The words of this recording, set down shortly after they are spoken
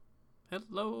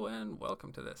Hello and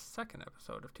welcome to this second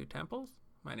episode of Two Temples.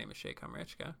 My name is Shay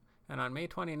Komrichka, and on May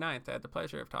 29th I had the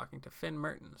pleasure of talking to Finn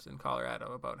Mertens in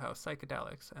Colorado about how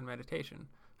psychedelics and meditation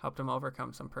helped him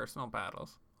overcome some personal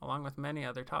battles, along with many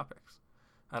other topics.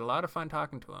 I had a lot of fun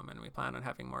talking to him, and we plan on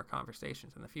having more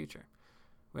conversations in the future.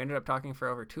 We ended up talking for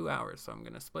over 2 hours, so I'm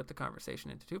going to split the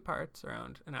conversation into two parts,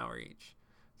 around an hour each.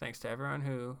 Thanks to everyone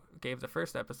who gave the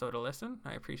first episode a listen.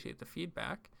 I appreciate the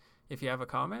feedback. If you have a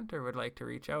comment or would like to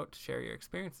reach out to share your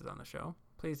experiences on the show,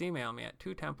 please email me at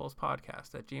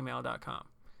twotemplespodcast@gmail.com.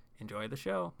 Enjoy the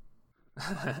show.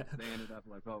 They ended up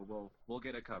like, oh, well, we'll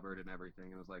get it covered and everything.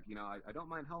 And I was like, I don't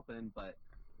mind helping, but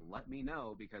let me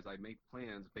know because I make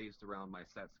plans based around my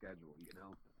set schedule.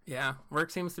 Yeah,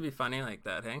 work seems to be funny like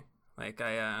that, hey? Like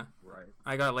Right.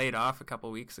 I got laid off a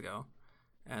couple weeks ago,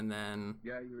 and then...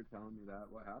 Yeah, you were telling me that.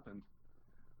 What happened?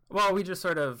 Well, we just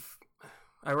sort of...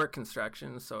 I work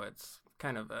construction, so it's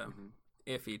kind of a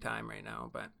iffy time right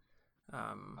now, but...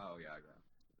 Oh, yeah, I got it.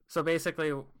 So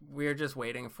basically, we're just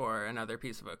waiting for another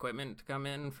piece of equipment to come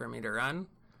in for me to run.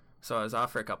 So I was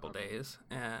off for a couple days,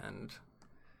 and...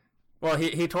 Well,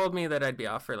 he told me that I'd be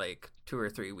off for like 2 or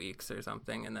 3 weeks or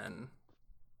something, and then...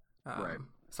 Right.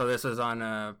 So this was on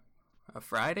a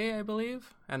Friday, I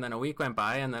believe, and then a week went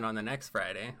by, and then on the next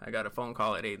Friday, I got a phone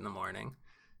call at 8 in the morning,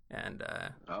 and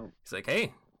he's like,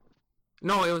 "Hey,"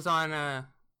 no, it was on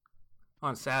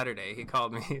Saturday. He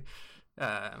called me,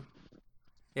 8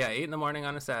 in the morning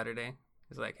on a Saturday.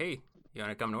 He's like, "Hey, you want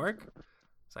to come to work?"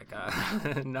 It's like,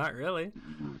 not really.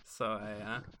 So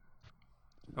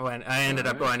I ended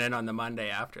up going in on the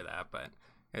Monday after that, but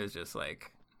it was just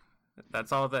like,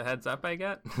 that's all the heads up I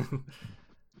get.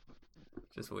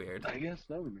 Just weird. I guess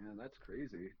so, man. That's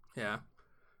crazy. Yeah.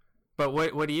 But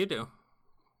what do you do?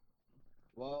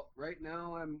 Well, right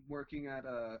now I'm working at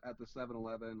the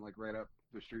 7-Eleven, like right up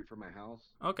the street from my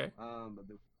house. Okay.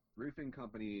 The roofing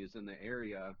company is in the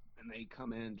area, and they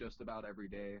come in just about every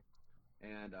day.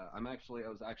 And I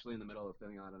was actually in the middle of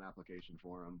filling out an application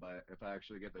for them, but if I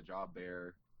actually get the job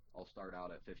there, I'll start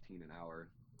out at 15 an hour.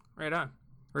 Right on.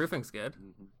 Roofing's good.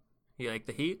 Mm-hmm. You like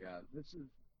the heat?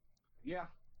 Yeah.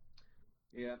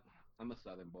 Yeah, I'm a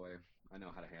Southern boy. I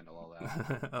know how to handle all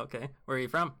that. Okay. Where are you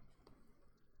from?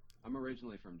 I'm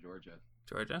originally from Georgia.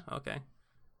 Georgia? Okay.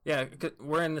 Yeah,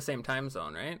 we're in the same time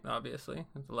zone, right? Obviously.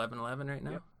 It's 11:11 right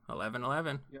now. Yep.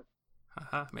 11:11. Yep.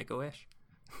 Haha, make a wish.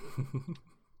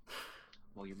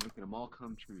 Well, you're making them all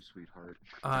come true, sweetheart.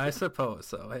 I suppose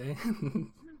so, eh?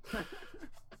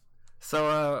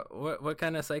 So, what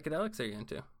kind of psychedelics are you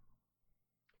into?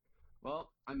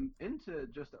 Well, I'm into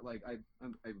just like I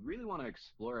really want to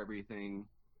explore everything,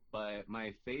 but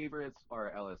my favorites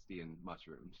are LSD and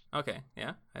mushrooms. Okay,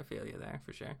 yeah, I feel you there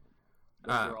for sure.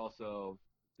 Those are also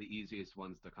the easiest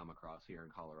ones to come across here in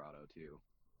Colorado too.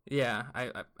 Yeah,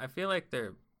 I feel like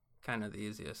they're kind of the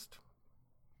easiest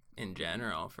in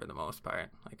general for the most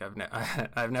part. Like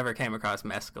I've never came across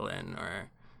mescaline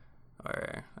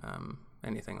or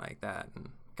anything like that,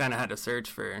 and kind of had to search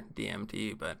for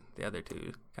DMT, but the other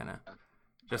two kind of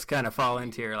just kind of fall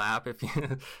into your lap if you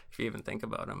if you even think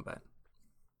about them. But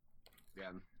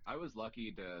yeah, I was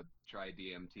lucky to try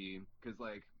DMT because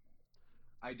like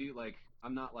I do like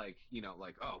I'm not like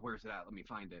like, oh, where's it at, let me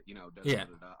find it, Yeah.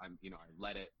 I'm I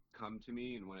let it come to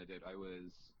me, and when it did I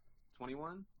was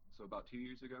 21, so about 2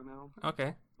 years ago now.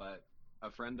 Okay. But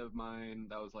a friend of mine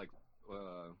that was like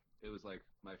it was like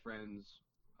my friend's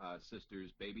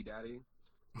sister's baby daddy.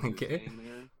 He was Okay. staying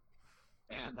there,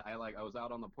 and I was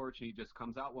out on the porch, and he just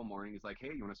comes out one morning. He's like,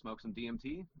 "Hey, you want to smoke some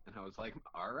DMT?" And I was like,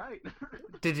 "All right."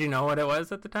 Did you know what it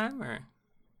was at the time, or?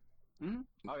 Mm-hmm.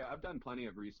 Oh yeah, I've done plenty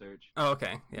of research. Oh,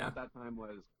 okay. Yeah. At that time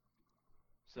was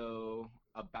so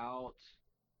about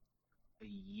a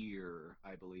year,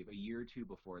 I believe, a year or two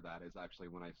before that is actually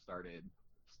when I started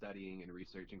studying and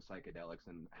researching psychedelics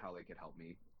and how they could help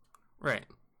me. Right.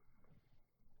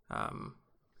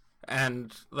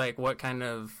 And like, what kind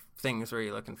of things were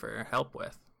you looking for help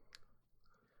with?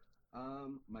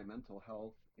 My mental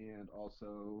health, and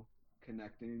also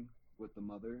connecting with the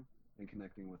mother and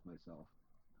connecting with myself.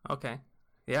 Okay.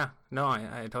 Yeah. No,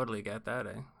 I totally get that.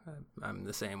 I'm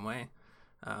the same way.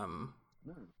 No.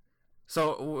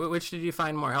 So which did you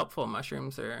find more helpful,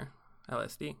 mushrooms or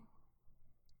LSD?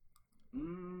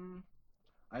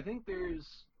 I think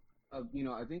I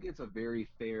think it's a very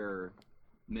fair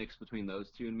mix between those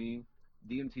two and me.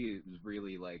 DMT is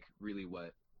really what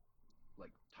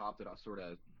topped it off, sort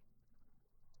of.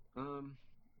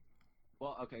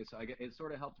 Well, okay, so it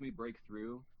sort of helped me break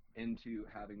through into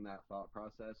having that thought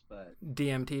process, but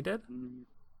DMT did?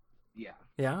 yeah.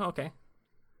 Yeah, okay.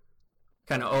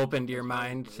 Kind of opened your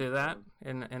mind to that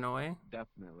in a way?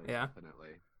 Definitely, Yeah.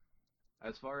 definitely.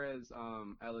 As far as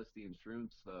LSD and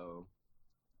shrooms, though,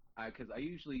 because I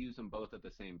usually use them both at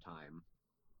the same time.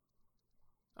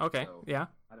 Okay, So yeah.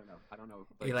 I don't know. I don't know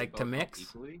if You like they like to both help mix?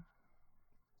 equally.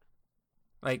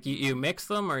 Like you mix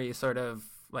them, or you sort of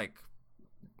like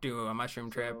do a mushroom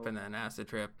trip So and then acid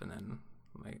trip and then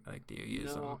like do you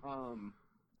use no, them?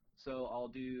 so I'll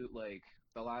do like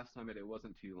the last time I did, it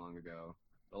wasn't too long ago.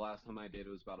 The last time I did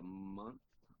was about a month,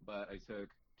 but I took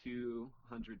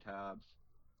 200 tabs,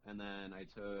 and then I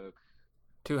took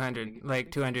I 200, think I like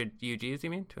think 200 UGs, you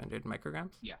mean? 200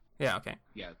 micrograms? yeah, Yeah, okay.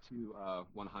 yeah, two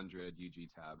 100 UG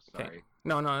tabs. Okay. Sorry.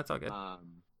 No, no, that's all good.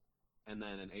 Um, and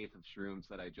then an eighth of shrooms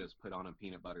that I just put on a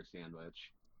peanut butter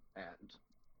sandwich. And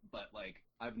but like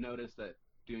I've noticed that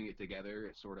doing it together,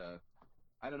 it sort of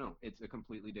I don't know, it's a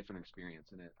completely different experience,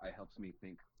 and it helps me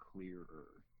think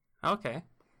clearer. Okay.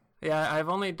 Yeah, I've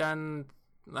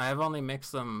only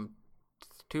mixed them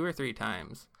 2 or 3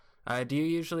 times. Do you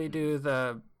usually Mhm. do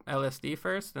the LSD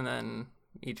first and then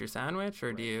eat your sandwich,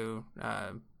 or do Right. you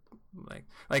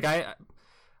like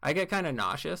I get kind of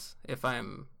nauseous if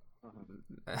I'm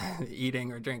Uh-huh.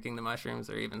 eating or drinking the mushrooms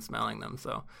or even smelling them.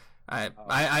 So I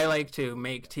Okay. like to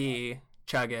make tea,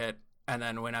 chug it, and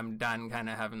then when I'm done kind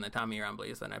of having the tummy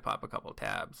rumblies, then I pop a couple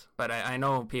tabs. But I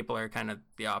know people are kind of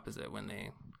the opposite when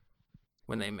they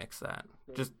mix that,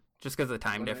 So just because of the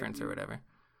time when I difference or do, whatever.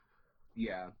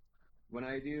 yeah, when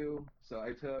I do, so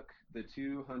I took the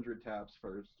 200 tabs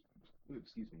first. Ooh,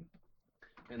 excuse me.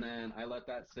 And then I let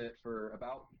that sit for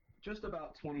just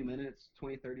about 20 minutes,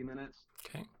 20 30 minutes.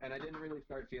 Okay. And I didn't really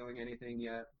start feeling anything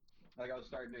yet. Like I was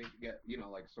starting to get,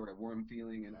 like sort of warm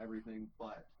feeling and everything.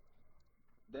 But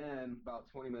then about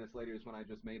 20 minutes later is when I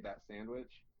just made that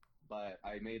sandwich. But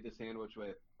I made the sandwich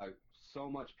with so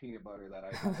much peanut butter that I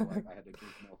had to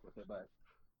drink milk with it. But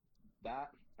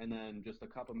that and then just a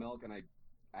cup of milk, and I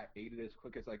ate it as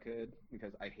quick as I could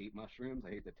because I hate mushrooms. I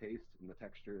hate the taste and the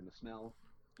texture and the smell,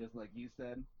 just like you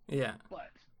said. Yeah.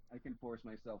 But I can force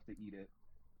myself to eat it.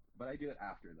 But I do it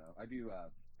after though. I do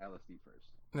LSD first.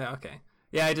 Yeah. Okay.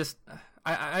 Yeah.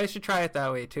 I should try it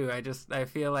that way too. I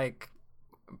feel like,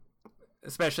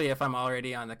 especially if I'm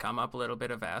already on the come up, a little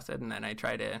bit of acid, and then I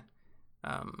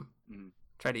um Mm.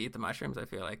 try to eat the mushrooms. I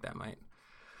feel like that might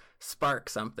spark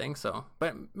something. So,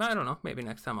 but I don't know. Maybe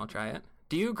next time I'll try it.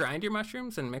 Do you grind your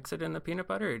mushrooms and mix it in the peanut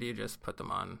butter, or do you just put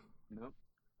them on? Nope.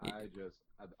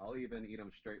 I'll even eat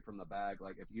them straight from the bag.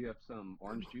 Like if you have some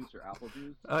orange juice or apple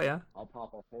juice, Oh yeah. I'll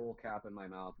pop a whole cap in my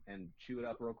mouth and chew it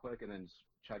up real quick, and then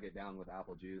chug it down with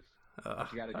apple juice. Uh,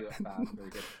 But you got to do it fast, or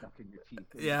it gets stuck in your teeth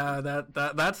and your yeah,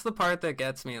 teeth. that's the part that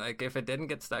gets me. Like, if it didn't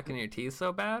get stuck in your teeth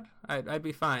so bad, I'd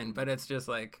be fine. But it's just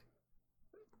like,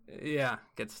 yeah,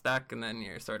 gets stuck, and then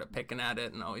you're sort of picking at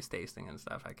it and always tasting and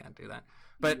stuff. I can't do that.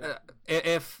 But Yeah.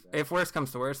 if worse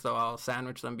comes to worse, though, I'll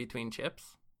sandwich them between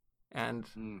chips and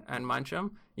Mm-hmm. munch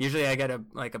them. Usually, I get a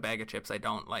bag of chips I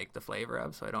don't like the flavor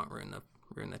of, so I don't ruin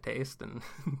the taste and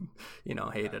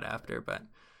hate it Yeah. after. But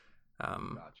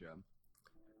um, Gotcha.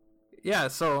 yeah,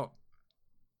 so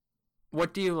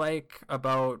what do you like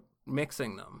about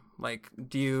mixing them? Like,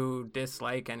 do you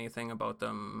dislike anything about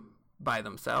them by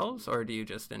themselves, or do you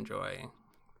just enjoy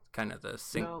kind of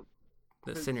No,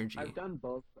 the because synergy?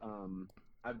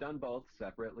 I've done both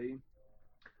separately.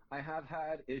 I have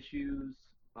had issues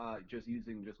just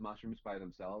using just mushrooms by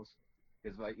themselves.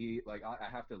 Because if I eat, like, I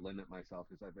have to limit myself.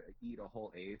 Because if I eat a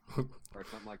whole eighth or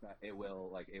something like that, it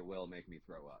will make me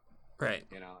throw up. Right.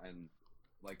 And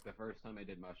like the first time I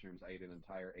did mushrooms, I ate an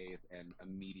entire eighth and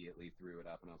immediately threw it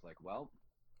up. And I was like, well,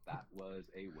 that was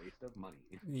a waste of money.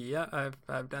 Yeah,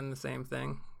 I've done the same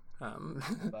thing. Um,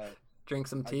 But drink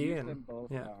some I've tea used and them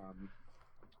both. yeah.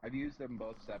 I've used them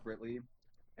both separately,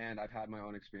 and I've had my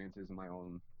own experiences and my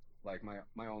own, like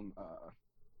my own,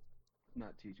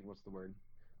 not teaching. What's the word?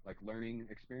 Like learning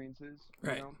experiences,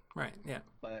 Right. Right. Yeah.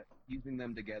 But using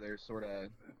them together, sort of,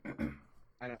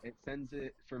 I don't. It sends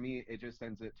it for me. It just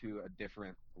sends it to a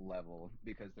different level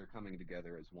because they're coming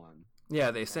together as one, Yeah,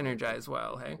 they and synergize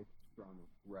well. it's Hey, both strong.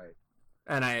 Right.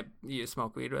 and you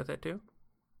smoke weed with it too?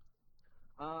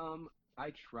 Um,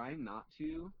 I try not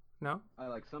to. No. I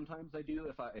like sometimes I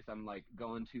do if I'm like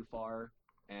going too far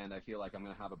and I feel like I'm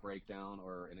gonna have a breakdown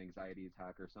or an anxiety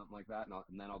attack or something like that,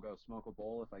 and then I'll go smoke a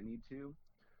bowl if I need to.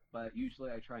 But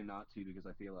usually I try not to because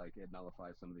I feel like it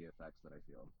nullifies some of the effects that I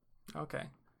feel. Okay.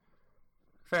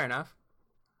 Fair enough.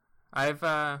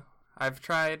 I've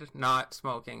tried not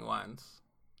smoking once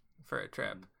for a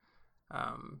trip,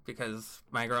 because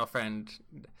my girlfriend,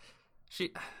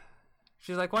 she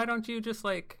she's like, why don't you just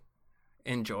like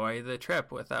enjoy the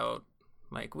trip without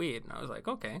like weed? And I was like,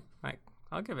 okay, like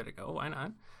I'll give it a go. Why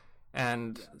not?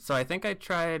 And Yeah. so I think I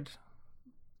tried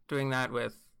doing that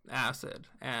with acid,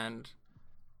 and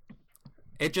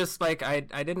it just like I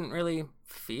didn't really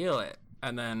feel it,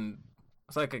 and then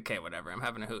it's like, okay, whatever, I'm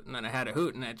having a hoot, and then I had a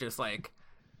hoot, and it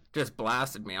just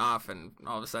blasted me off, and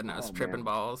all of a sudden I was Oh tripping man.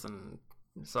 balls, and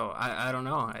so I don't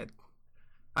know,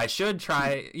 I should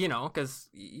try, because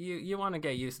you want to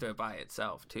get used to it by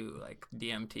itself too, like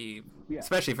DMT, Yeah.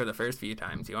 especially for the first few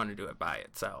times, you want to do it by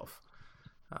itself.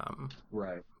 Um,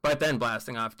 Right. but then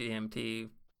blasting off DMT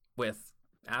with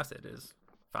acid is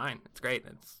fine. It's great.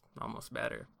 It's almost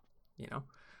better, you know.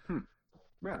 Hmm.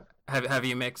 Yeah. Have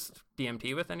you mixed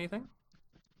DMT with anything?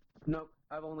 Nope.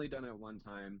 I've only done it one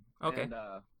time, Okay. and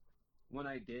when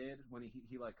I did, when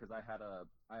he like, cause I had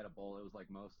a bowl. It was like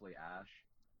mostly ash,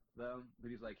 though.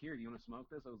 But he's like, "Here, do you want to smoke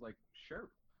this?" I was like, "Sure,"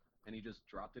 and he just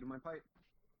dropped it in my pipe.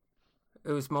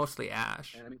 It was mostly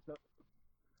ash. And I mean, so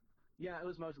yeah, it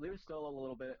was mostly. There was still a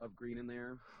little bit of green in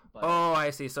there, but Oh, I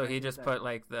see. So I he think just that put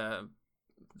like the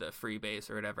freebase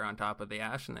or whatever on top of the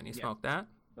ash, and then you yes, smoked that.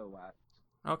 the wax.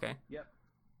 Okay. Yep.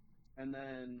 And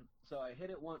then so I hit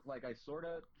it once, like I sort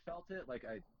of felt it, like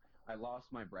I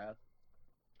lost my breath,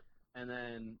 and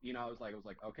then I was like,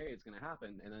 okay, it's gonna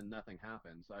happen, and then nothing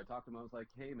happened. So I talked to him. I was like,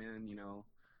 hey man,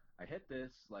 I hit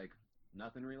this, like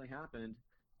nothing really happened,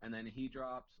 and then he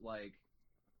dropped like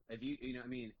if I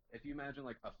mean if you imagine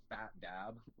like a fat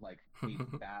dab, like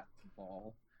a fat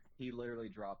ball, he literally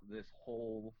dropped this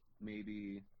whole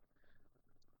maybe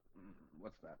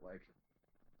what's that like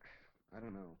I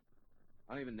don't know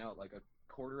I don't even know, like a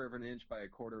quarter of an inch by a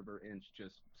quarter of an inch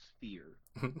just sphere,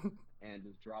 and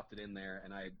just dropped it in there,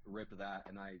 and I ripped that,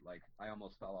 and I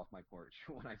almost fell off my porch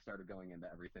when I started going into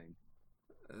everything.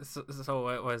 So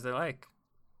what was it like?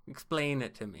 Explain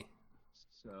it to me.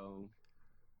 So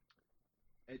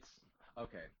it's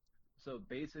okay. So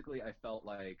basically, I felt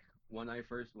like when I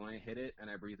hit it and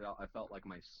I breathed out, I felt like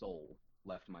my soul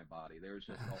left my body. There was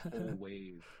just a whole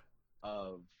wave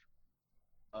of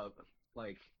of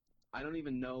like I don't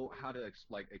even know how to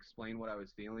explain what I was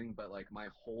feeling, but like my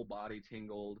whole body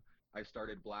tingled. I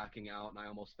started blacking out, and I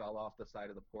almost fell off the side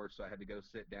of the porch, so I had to go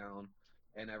sit down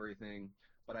and everything.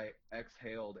 But I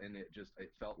exhaled, and it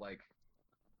felt like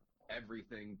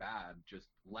everything bad just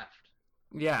left.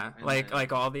 Yeah, And like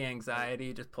then all the I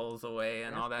anxiety just pulls away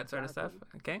and yes, all that sort of stuff.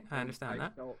 exactly. Okay, I And understand I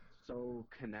that. felt so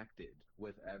connected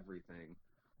with everything.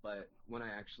 But when I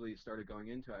actually started going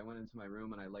into it, I went into my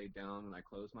room and I laid down and I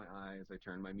closed my eyes. I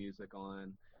turned my music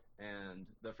on, and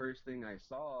the first thing I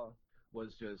saw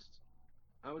was just,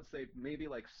 I would say maybe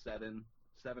like seven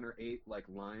or eight like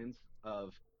lines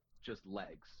of just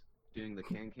legs doing the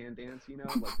can dance,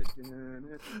 like the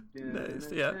dun, dun, Nice,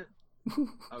 dun, yeah. dun.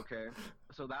 Okay,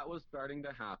 so that was starting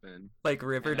to happen Like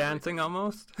river and dancing everything.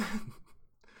 almost.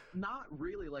 Not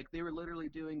really. Like they were literally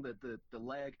doing the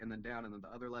leg and then down and then the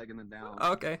other leg and then down.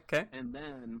 Okay, okay. And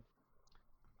then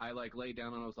I like laid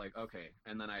down and I was like, okay.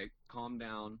 And then I calmed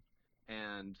down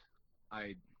and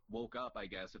I woke up, I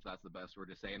guess, if that's the best word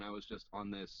to say. And I was just on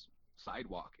this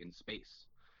sidewalk in space.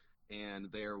 And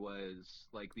there was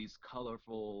like these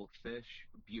colorful fish,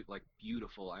 like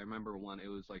beautiful. I remember one, it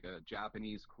was like a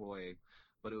Japanese koi,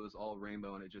 but it was all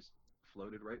rainbow and it just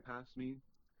floated right past me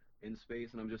in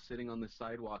space, and I'm just sitting on this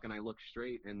sidewalk, and I look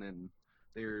straight, and then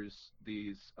there's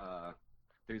these uh,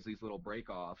 there's these little break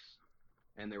offs,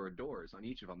 and there were doors on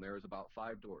each of them. There was about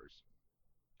five doors.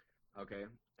 Okay,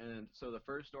 and so the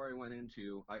first door I went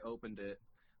into, I opened it,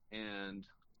 and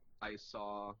I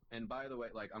saw. And by the way,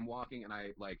 like I'm walking, and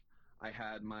I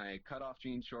had my cut off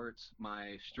jean shorts,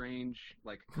 my strange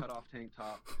like cut off tank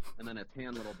top, and then a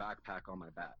tan little backpack on my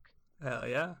back, Hell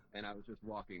yeah. and I was just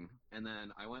walking. And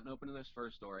then I went and opened this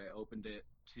first door. I opened it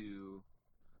to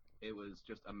it was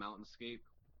just a mountainscape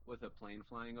with a plane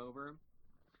flying over.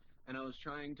 And I was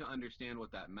trying to understand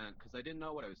what that meant because I didn't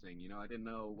know what I was saying. I didn't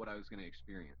know what I was going to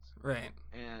experience. Right.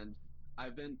 And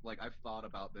I've thought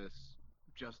about this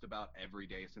just about every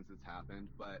day since it's happened,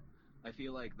 but I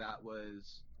feel like that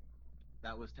was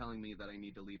telling me that I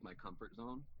need to leave my comfort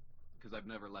zone because I've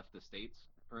never left the states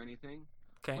or anything,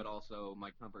 Okay. but also my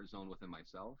comfort zone within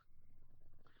myself.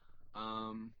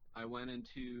 I went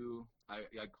into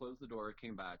I closed the door,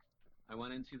 came back. I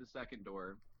went into the second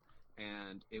door,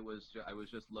 and I was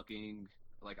just looking,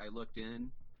 like I looked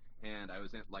in, and I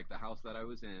was in like the house that I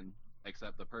was in,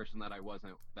 except the person that I was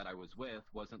with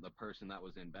wasn't the person that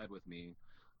was in bed with me,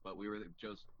 but we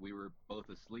were both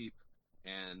asleep,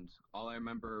 and all I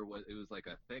remember was it was like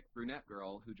a thick brunette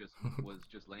girl who just was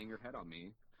just laying her head on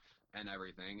me and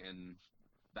everything, and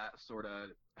that sort of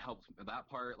helped that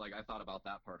part. Like I thought about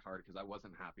that part hard because I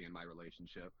wasn't happy in my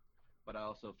relationship, but I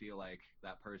also feel like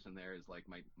that person there is like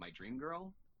my dream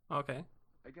girl, Okay.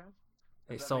 I guess.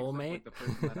 A If that makes sense, soulmate? like the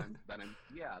person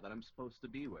that I'm supposed to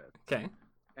be with. Okay.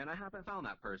 And I haven't found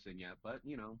that person yet, but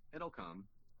it'll come.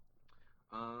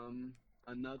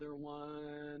 Another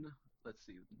one. Let's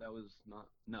see. That was not.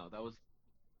 No, that was.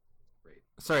 Wait.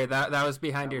 Sorry, that was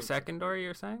behind That your was the second door, first.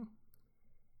 you're saying?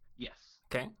 Yes.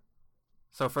 Okay.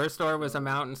 So first door was a So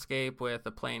mountainscape with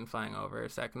a plane flying over.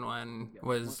 Second one yeah,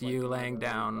 was like you one of laying those.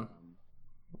 down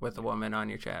with a Yeah. woman on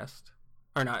your chest.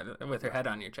 Or not, with her Right. head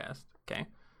on your chest. Okay.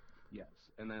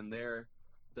 Yes. And then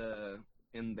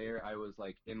in there, I was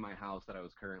like in my house that I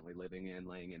was currently living in,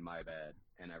 laying in my bed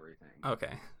and everything.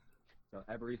 Okay. So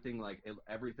everything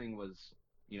everything was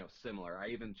similar. I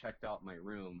even checked out my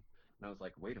room and I was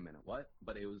like, wait a minute, what?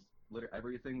 But it was literally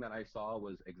everything that I saw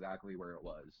was exactly where it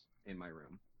was in my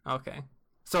room. Okay.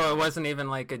 So it wasn't even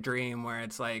like a dream where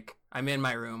it's like I'm in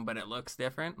my room but it looks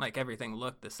different. Like everything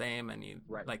looked the same and you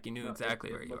Right. like you knew No, exactly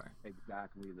it where you looked were.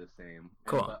 exactly the same.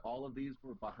 Cool. But all of these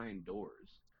were behind doors,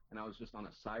 and I was just on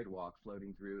a sidewalk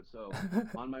floating through. So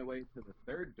on my way to the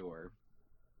third door,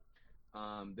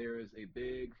 there is a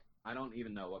big. I don't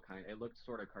even know what kind. It looked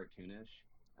sort of cartoonish,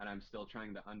 and I'm still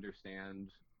trying to understand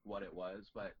what it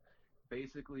was. But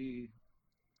basically,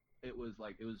 it was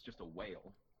just a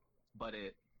whale, but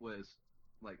it was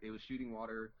like it was shooting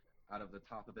water out of the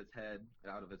top of its head,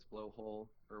 out of its blowhole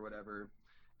or whatever,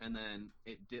 and then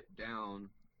it dipped down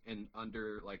and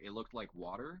under like it looked like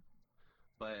water,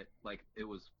 but like it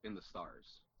was in the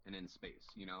stars and in space.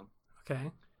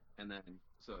 Okay. And then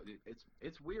so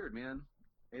it's weird, man.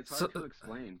 It's So hard to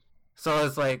explain. so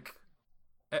it's like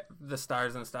the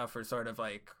stars and stuff were sort of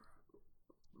like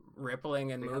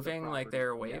rippling and They have the moving like property. they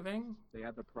were Yeah, waving. they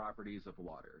have the properties of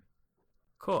water.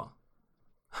 Cool.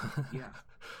 Yeah.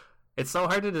 It's so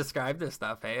hard to describe this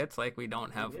stuff, hey? It's like we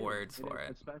don't have It is. words for is,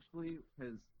 it. especially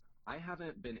because I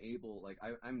haven't been able. Like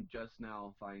I'm just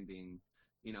now finding.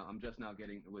 I'm just now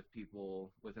getting with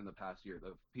people within the past year,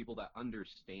 the people that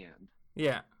understand.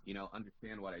 Yeah.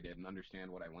 Understand what I did and understand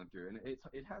what I went through, and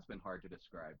it has been hard to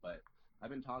describe. But I've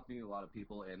been talking to a lot of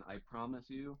people, and I promise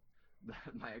you,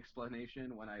 that my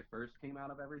explanation when I first came out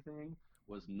of everything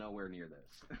was nowhere near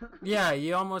this. Yeah,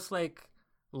 you almost like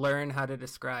learn how to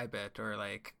describe it or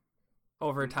like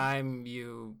over Mhm. time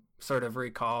you sort of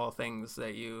recall things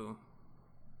that you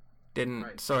didn't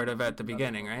Right. sort of at the Using other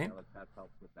beginning, right? psychedelics has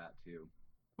helped with that too.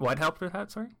 What helped with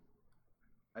that, sorry?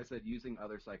 I said using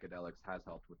other psychedelics has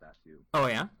helped with that too. Oh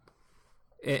yeah.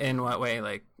 In what way?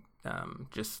 Like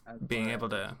just As being far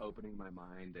able as to opening my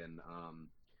mind and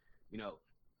you know,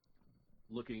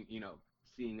 looking,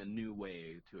 seeing a new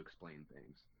way to explain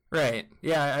things. Right.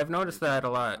 Yeah, I've noticed that a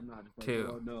lot I'm not just like, too.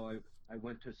 oh no, I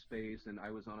went to space and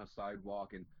I was on a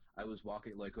sidewalk and I was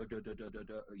walking like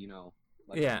oh,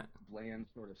 like Yeah. bland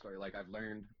sort of story. Like I've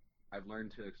learned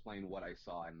to explain what I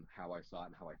saw and how I saw it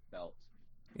and how I felt.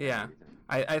 And Yeah. everything.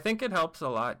 I think it helps a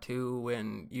lot too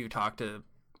when you talk to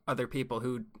other people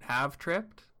who have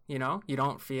tripped, you know? You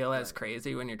don't feel as Right.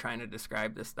 crazy when you're trying to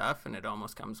describe this stuff and it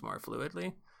almost comes more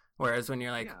fluidly. Whereas when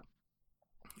you're like, Yeah.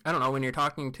 I don't know, when you're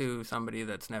talking to somebody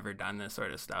that's never done this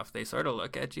sort of stuff, they sort of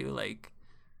look at you like,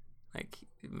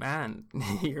 man,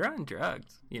 you're on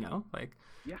drugs, you know? Like,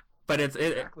 Yeah. but it's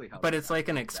Exactly how but they it's like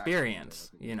an exactly how they experience,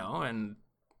 look at you know? And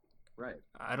Right.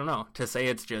 I don't know, to say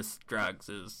it's just drugs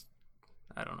is,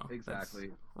 I don't know, that's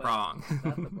Exactly. But wrong. that's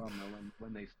the problem though,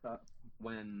 when they stop,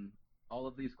 when all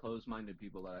of these closed-minded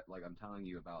people that like I'm telling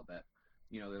you about that,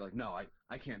 they're like, no,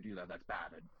 I can't do that. That's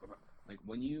bad. Like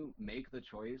when you make the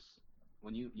choice,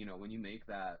 when you make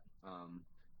that,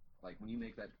 like when you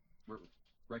make that re-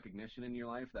 recognition in your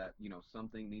life that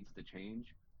something needs to change,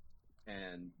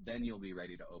 and then you'll be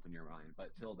ready to open your mind.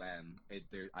 But till then,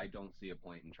 I don't see a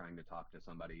point in trying to talk to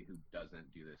somebody who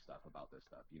doesn't do this stuff about this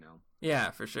stuff.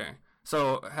 Yeah, for sure.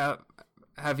 So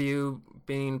have you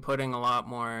been putting a lot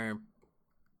more,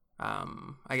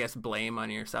 I guess, blame on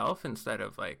yourself instead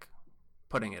of like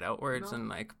putting it outwards No, and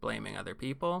like blaming other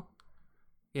people?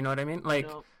 You know what I mean? Like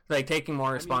no. like taking more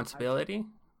I mean, responsibility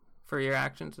for your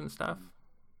actions and stuff.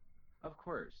 of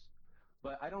course,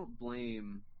 but I don't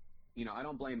blame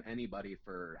anybody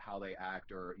for how they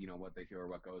act or what they feel or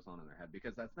what goes on in their head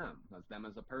because that's them. That's them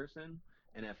as a person,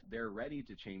 and if they're ready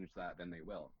to change that, then they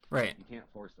will. Right. You can't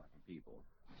force that on people.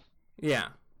 Yeah.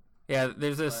 Yeah,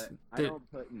 there's this But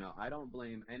I don't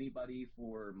blame anybody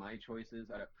for my choices.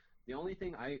 The only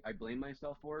thing I blame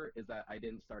myself for is that I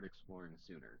didn't start exploring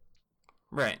sooner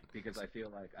right. because I feel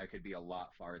like I could be a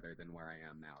lot farther than where I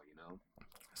am now.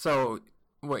 So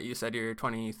what you said you're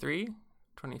 23,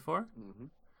 24? Mm-hmm.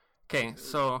 Okay,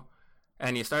 so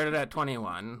and you started at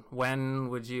 21. When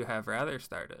would you have rather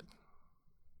started?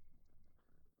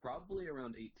 Probably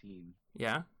around 18.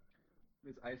 Yeah?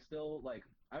 Because I still like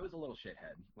I was a little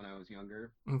shithead when I was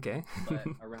younger, Okay. but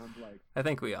around like I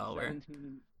think we all were.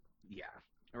 17, yeah,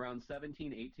 around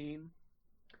 17, 18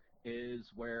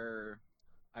 is where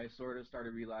I sort of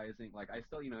started realizing, like, I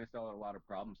still, I still have a lot of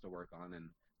problems to work on, and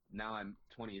now I'm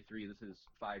 23. This is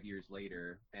 5 years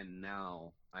later, and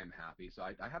now I'm happy. So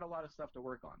I had a lot of stuff to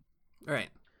work on, Right.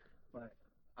 but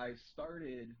I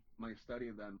started my study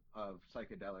of them of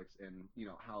psychedelics and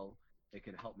how it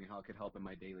could help me, how it could help in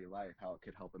my daily life, how it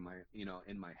could help in my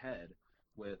in my head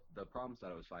with the problems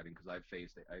that I was fighting because I've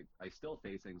faced it. I still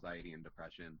face anxiety and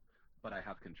depression, but I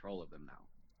have control of them now.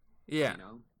 Yeah. You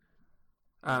know,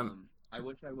 Um, I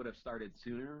wish I would have started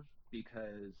sooner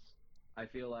because I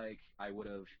feel like I would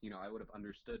have, I would have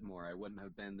understood more. I wouldn't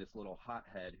have been this little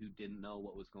hothead who didn't know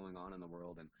what was going on in the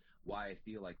world and why I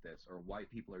feel like this or why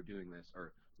people are doing this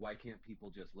or why can't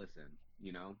people just listen,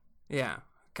 you know? yeah.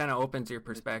 Kind of opens your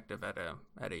perspective at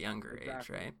a younger age,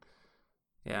 Exactly. right?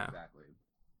 Yeah. Exactly.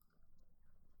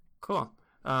 Cool.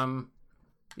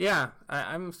 Yeah,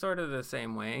 I'm sort of the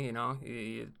same way, you know.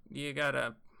 You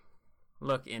gotta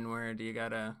look inward. You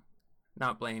gotta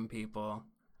not blame people.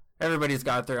 Everybody's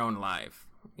got their own life,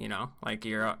 you know. Like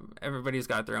everybody's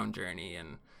got their own journey,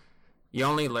 and you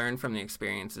only learn from the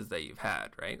experiences that you've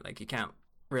had, right? Like you can't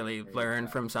really learn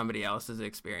Exactly. from somebody else's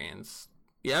experience.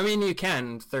 Yeah, I mean you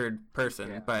can third person,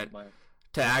 Yeah, but but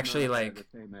to it's actually not like, the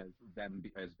same as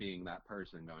as being that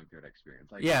person going through an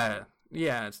experience. I get yeah, you.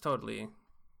 yeah,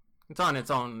 it's on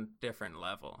its own different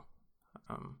level.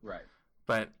 Um, Right.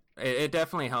 but it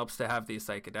definitely helps to have these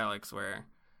psychedelics where,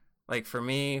 like for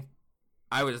me,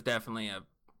 I was definitely a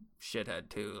shithead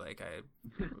too. Like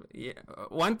yeah,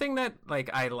 one thing that like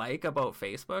I like about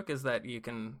Facebook is that you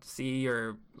can see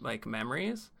your like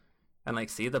memories and like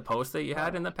see the posts that you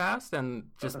had in the past and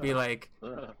just be like,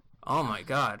 Ugh. oh my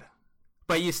god.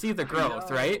 But you see the I growth,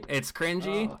 right? know. It's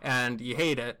cringy Oh, and you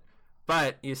hate it,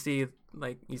 but you see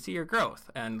your growth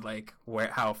and like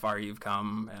where how far you've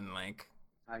come and like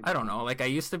I I don't know. know. Like I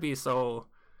used to be so,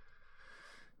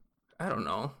 I don't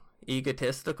know,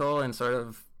 egotistical and sort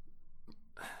of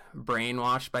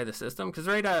brainwashed by the system. Because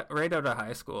right out of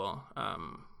high school,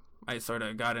 I sort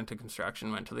of got into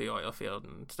construction, went to the oil field,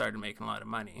 and started making a lot of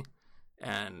money.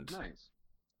 And Nice.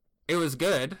 it was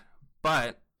good,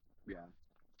 but Yeah.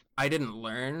 I didn't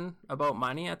learn about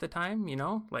money at the time. You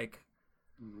know, like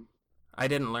Mhm. I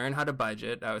didn't learn how to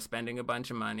budget. I was spending a bunch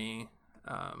of money.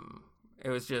 It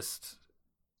was just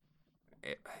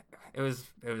it, it was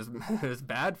it was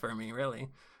bad for me really.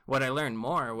 What I learned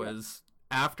more Yeah. was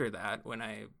after that when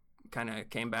I kind of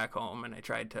came back home and I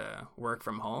tried to work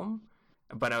from home,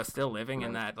 but I was still living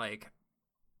in Right.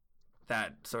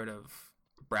 that sort of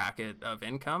bracket of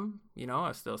income, you know. I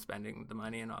was still spending the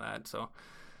money and all that. So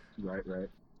Right. Right.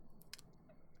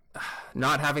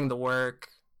 not having the work,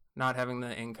 not having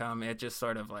the income, it just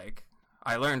sort of like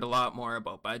I learned a lot more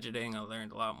about budgeting. I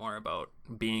learned a lot more about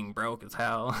being broke as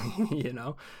hell, you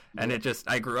know, and it Yep. just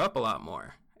I grew up a lot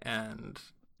more, and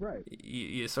Right.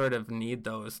 you sort of need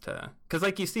those to because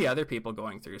like you see other people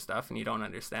going through stuff and you don't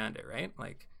understand it, right?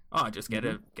 Like oh, just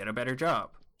Hmm. get a better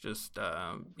job, just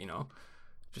you know,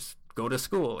 just go to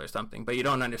school or something. But you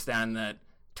don't understand that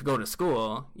to go to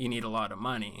school, you need a lot of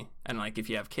money. And like if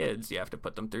you have kids, you have to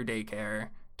put them through daycare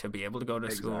to be able to go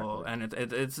to school. Exactly.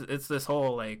 And it's this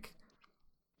whole like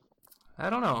I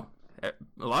don't know. A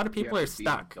lot of You people have are to be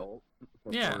an stuck. adult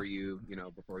Yeah,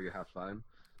 before before you have fun.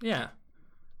 yeah,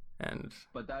 and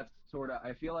But that's sort of,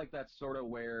 I feel like that's sort of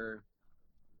where,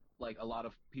 like, a lot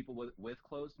of people with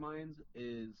closed minds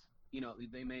is,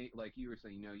 they may, like you were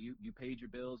saying, you paid your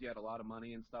bills, you had a lot of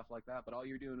money and stuff like that, but all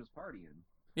you're doing is partying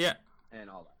yeah, and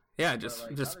all that. yeah, But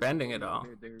like just other spending people, it all.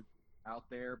 they're out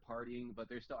there partying, but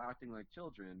they're still acting like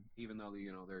children, even though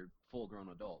they're full grown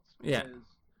adults. Yeah, Because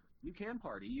you can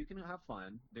party, you can have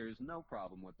fun. There's no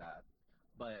problem with that.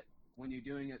 But when you're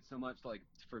doing it so much, like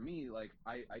for me, like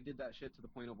I did that shit to the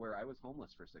point of where I was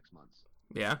homeless for 6 months.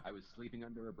 yeah, I was sleeping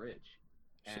under a bridge,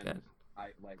 shit, and I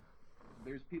like.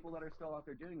 There's people that are still out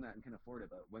there doing that and can afford it,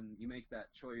 but when you make that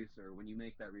choice or when you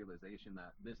make that realization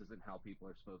that this isn't how people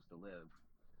are supposed to live,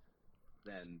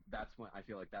 then that's when I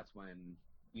feel like that's when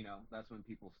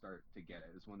people start to get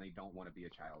it. Is when they don't want to be a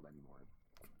child anymore.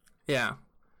 yeah.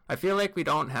 I feel like we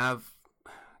don't have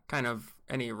kind of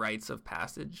any rites of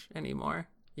passage anymore.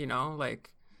 You know, like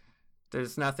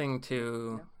there's nothing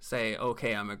to Yeah. say,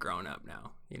 okay, I'm a grown up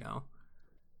now, you know?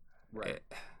 Right. It,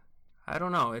 I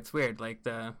don't know, it's weird. Like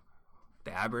the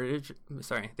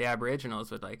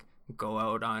Aboriginals would like go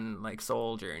out on like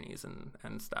soul journeys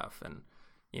and stuff and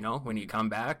you know, when you come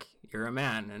back, you're a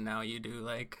man and now you do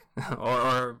like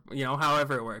or you know,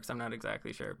 however it works. I'm not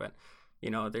exactly sure, but you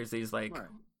know, there's these like Right.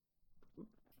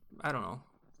 I don't know,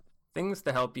 things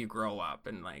to help you grow up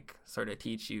and like sort of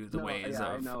teach you the ways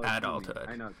of adulthood.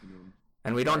 I know what you mean.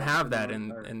 And we don't have that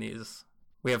in these.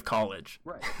 We have college,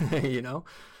 right? You know.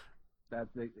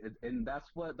 And that's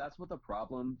what the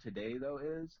problem today though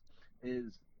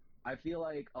is I feel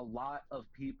like a lot of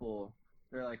people,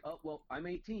 they're like, oh well, I'm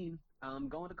 18, I'm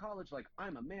going to college, like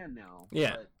I'm a man now.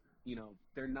 Yeah. But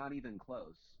they're not even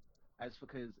close. As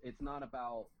because it's not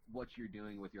about what you're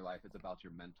doing with your life, it's about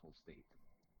your mental state.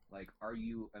 Like, are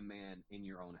you a man in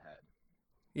your own head?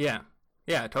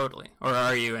 Yeah, totally. Or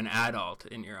are you an adult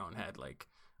in your own head? Like,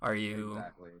 are you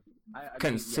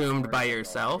consumed by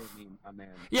yourself? I mean, a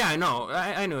man. Yeah, I know.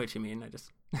 I know what you mean. I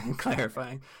just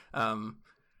clarifying.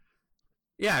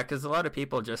 Yeah, because a lot of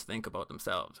people just think about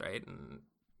themselves, right? And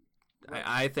right.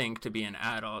 I think to be an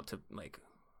adult, to like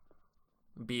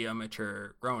be a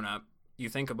mature grown up, you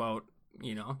think about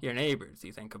your neighbors.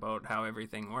 You think about how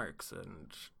everything works,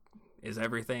 and is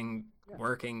everything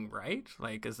working right?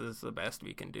 Like, is this the best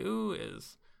we can do?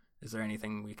 Is there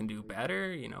anything we can do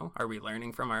better? Are we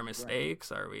learning from our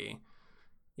mistakes? Right.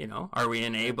 Are we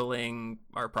enabling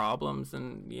our problems?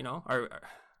 And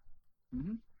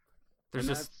mm-hmm. There's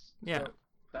and just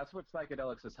that's what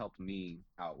psychedelics has helped me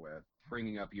out with.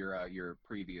 Bringing up your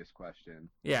previous question.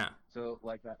 Yeah. So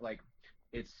like that, like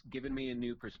it's given me a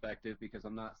new perspective because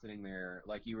I'm not sitting there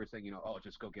like you were saying. Oh,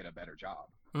 just go get a better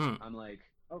job. I'm like,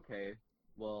 okay,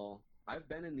 well, I've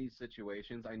been in these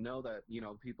situations. I know that,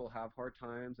 people have hard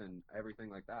times and everything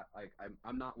like that. Like,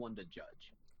 I'm not one to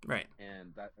judge. Right.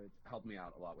 And that it's helped me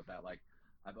out a lot with that. Like,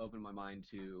 I've opened my mind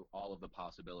to all of the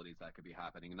possibilities that could be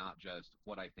happening, not just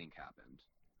what I think happened.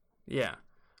 Yeah.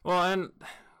 Well, and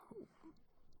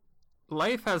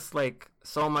life has, like,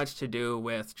 so much to do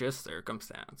with just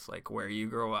circumstance, like where you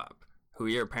grow up, who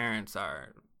your parents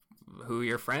are, who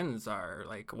your friends are,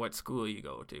 like what school you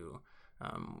go to.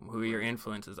 Who your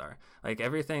influences are. Like,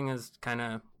 everything is kind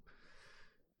of,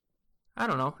 I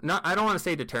don't know, I don't want to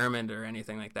say determined or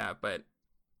anything like that, but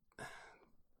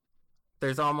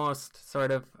there's almost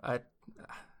sort of a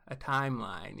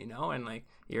timeline, and like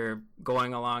you're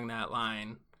going along that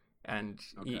line, and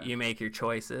you make your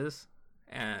choices,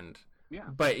 and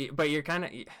but you're kind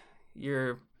of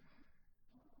you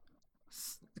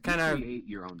create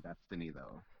your own destiny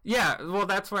though. Yeah, well,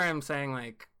 that's where I'm saying,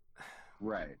 like,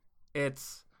 right.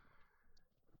 It's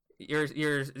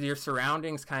your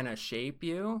surroundings kind of shape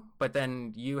you, but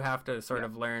then you have to sort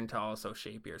of learn to also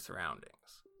shape your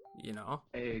surroundings,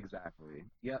 Exactly.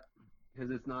 Yep. Because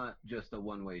it's not just a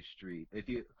one-way street. If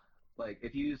you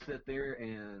sit there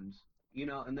and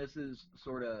and this is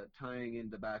sort of tying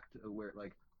into back to where,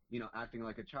 like, acting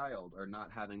like a child or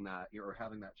not having that, or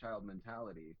having that child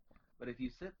mentality. But if you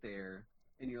sit there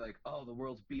and you're like, oh, the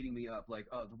world's beating me up, like,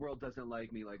 oh, the world doesn't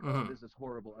like me, like, oh, this is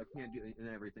horrible, I can't do it, and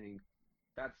everything.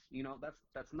 That's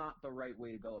that's not the right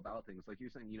way to go about things. Like you're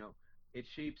saying, it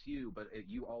shapes you, but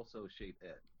you also shape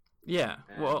it. Yeah.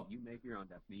 And well, you make your own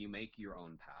destiny, you make your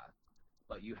own path,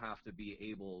 but you have to be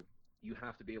able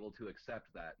to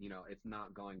accept that, it's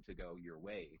not going to go your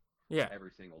way. Yeah.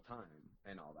 Every single time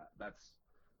and all that. That's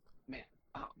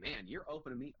you're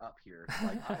opening me up here.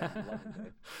 Like, I am loving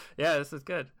it. Yeah, this is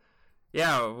good.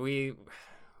 Yeah,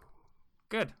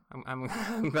 good.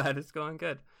 I'm glad it's going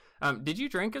good. Did you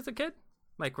drink as a kid?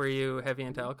 Like, were you heavy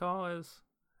into alcohol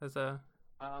as a?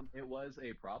 It was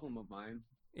a problem of mine.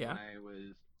 Yeah. I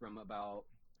was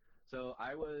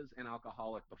I was an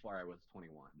alcoholic before I was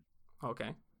 21.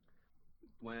 Okay.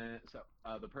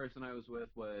 The person I was with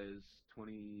was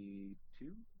 22,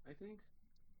 I think.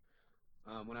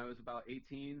 When I was about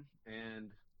 18,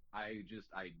 and I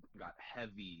got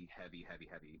heavy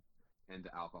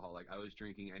into alcohol. Like, I was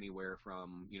drinking anywhere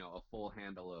from, a full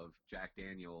handle of Jack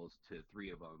Daniels to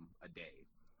 3 of them a day.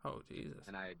 Oh, Jesus.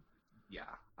 And I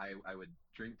would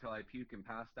drink till I puke and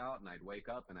passed out, and I'd wake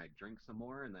up and I'd drink some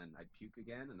more, and then I'd puke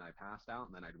again, and I passed out,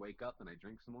 and then I'd wake up and I'd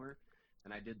drink some more.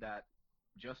 And I did that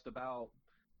just about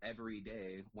every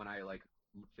day when I, like,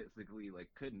 physically, like,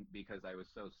 couldn't, because I was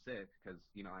so sick, because,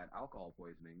 I had alcohol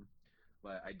poisoning.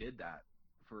 But I did that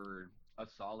for a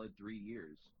solid 3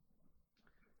 years.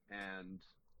 And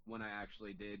when I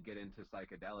actually did get into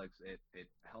psychedelics, it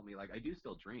helped me. Like, I do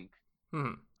still drink.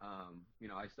 Mm-hmm.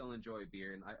 I still enjoy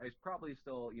beer, and I probably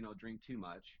still, drink too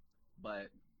much, but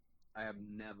I am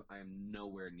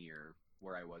nowhere near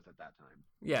where I was at that time.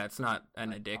 Yeah, it's not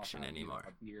an addiction anymore.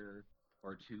 A beer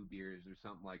or 2 beers or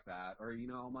something like that, or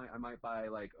I might buy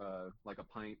like a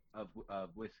pint of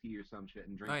whiskey or some shit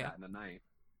and drink that in a night.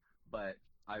 But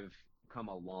I've come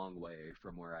a long way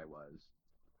from where I was.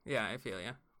 Yeah, I feel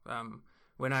you.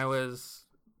 When I was,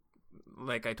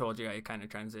 like I told you, I kind of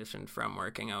transitioned from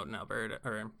working out in Alberta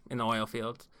or in the oil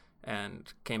fields,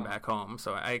 and came back home.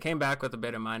 So I came back with a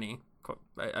bit of money,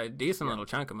 a decent little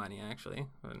chunk of money actually,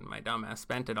 and my dumbass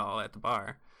spent it all at the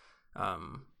bar.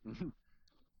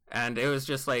 And it was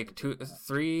just like 2,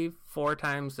 3, 4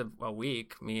 times a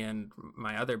week, me and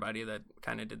my other buddy that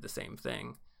kind of did the same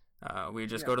thing. We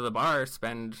just go to the bar,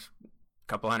 spend a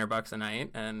couple $100 a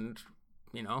night, and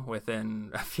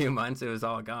within a few months it was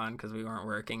all gone because we weren't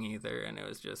working either, and it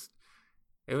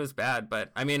was bad.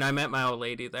 But I mean, I met my old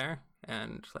lady there,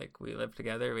 and like we live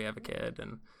together, we have a kid,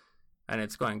 and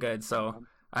it's going good. So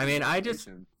I mean, thanks.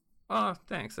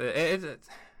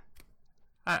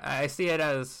 I see it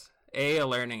as a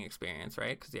learning experience,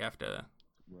 right? Because you have to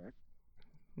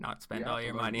not spend all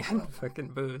your money on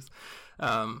fucking booze.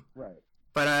 Right.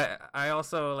 But I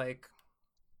also like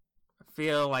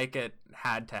feel like it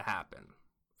had to happen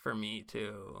for me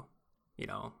to,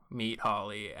 meet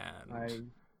Holly,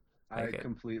 and I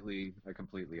completely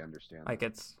understand. Like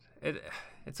it's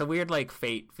a weird like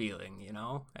fate feeling,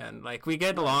 and like we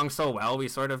get along so well, we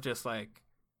sort of just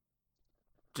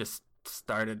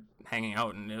started hanging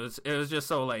out, and it was just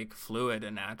so like fluid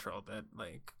and natural that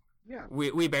like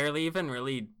we barely even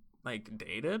really like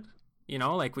dated,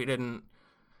 like we didn't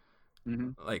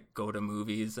like go to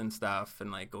movies and stuff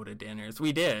and like go to dinners.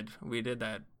 We did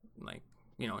that like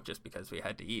just because we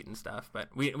had to eat and stuff, but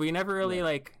we never really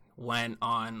like went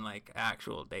on like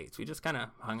actual dates. We just kind of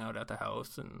hung out at the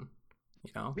house, and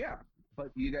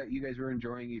but you guys were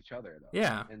enjoying each other though.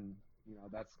 And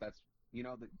that's you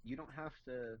don't have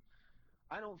to.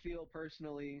 I don't feel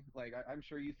personally, like I'm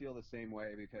sure you feel the same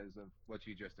way because of what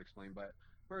you just explained, but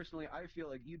personally I feel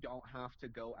like you don't have to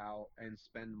go out and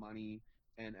spend money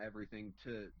and everything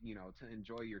to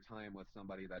enjoy your time with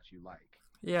somebody that you like.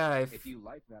 Yeah, if you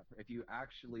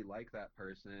actually like that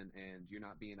person and you're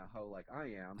not being a hoe like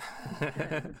I am,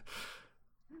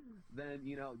 then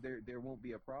there won't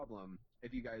be a problem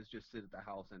if you guys just sit at the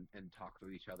house and talk to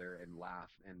each other and laugh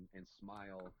and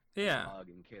smile, and hug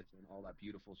and kiss and all that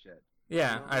beautiful shit.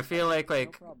 I feel like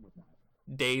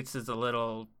dates is a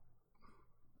little,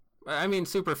 I mean,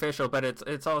 superficial, but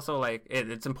it's also like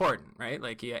it's important, right?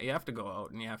 Like you have to go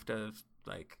out and you have to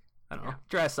like I don't know,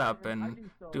 dress up and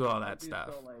do all that stuff.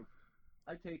 So, like,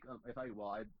 I take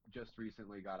I just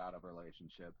recently got out of a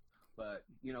relationship, but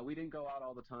we didn't go out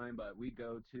all the time, but we'd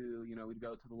go to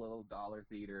the little dollar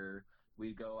theater,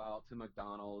 we'd go out to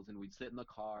McDonald's, and we'd sit in the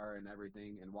car and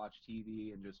everything and watch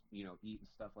TV and just eat and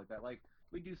stuff like that. Like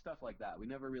we do stuff like that. We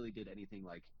never really did anything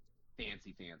like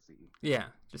fancy. Yeah,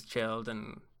 just chilled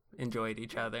and enjoyed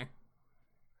each other.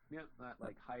 Yeah,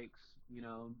 like hikes,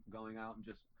 going out and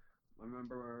just. I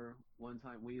remember one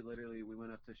time we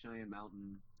went up to Cheyenne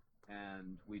Mountain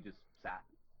and we just sat.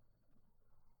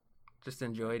 Just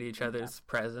enjoyed each other's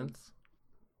presence.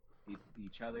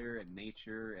 Each other and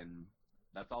nature, and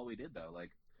that's all we did though. Like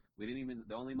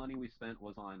the only money we spent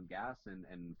was on gas and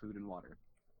food and water.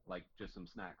 Like just some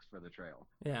snacks for the trail.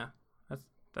 Yeah.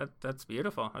 That's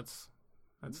beautiful. That's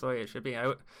the way it should be.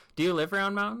 Do you live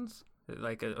around mountains?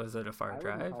 Like was it a far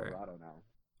drive? I live in Colorado now.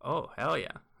 Oh, hell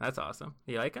yeah. That's awesome.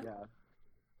 You like it? Yeah.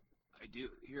 I do.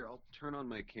 Here, I'll turn on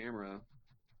my camera.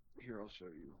 Here, I'll show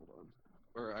you. Hold on.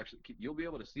 Or actually, you'll be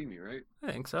able to see me, right?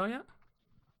 I think so, yeah.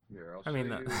 Here, I'll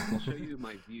show you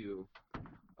my view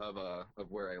of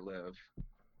where I live.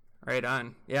 Right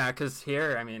on. Yeah, because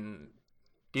here, I mean,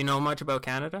 do you know much about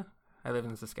Canada? I live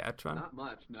in Saskatchewan. Not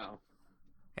much, no.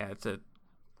 Yeah,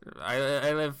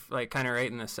 I live like kind of right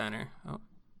in the center. Oh,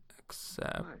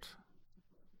 except... Nice.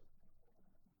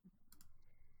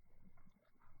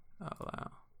 Oh, wow.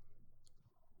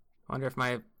 Wonder if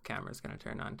my camera's going to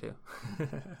turn on too.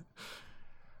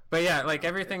 But yeah, like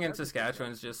everything in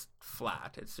Saskatchewan is just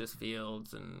flat. It's just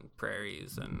fields and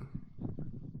prairies and...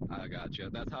 I gotcha.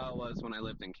 That's how it was when I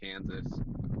lived in Kansas.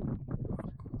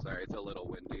 Sorry, it's a little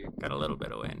windy. Got a little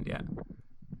bit of wind, yeah.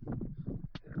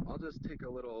 I'll just take a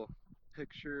little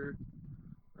picture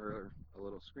or a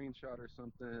little screenshot or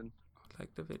something.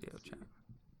 Like the video chat.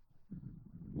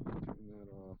 Turn that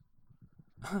off.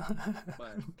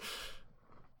 But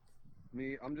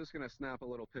I'm just gonna snap a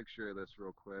little picture of this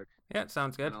real quick. Yeah, it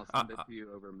sounds good. And I'll send it to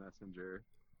you over Messenger.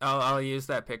 I'll use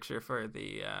that picture for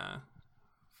the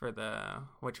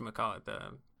whatchamacallit,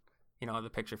 the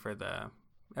picture for the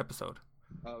episode.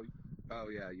 Oh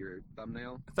yeah, your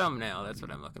thumbnail. Thumbnail, that's what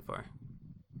I'm looking for.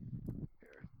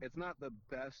 Here. It's not the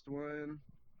best one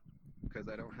because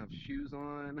I don't have shoes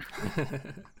on.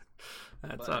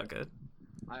 That's all good.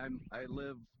 I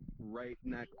live right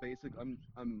next.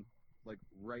 I'm like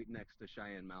right next to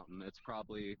Cheyenne Mountain. It's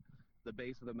probably the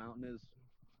base of the mountain is,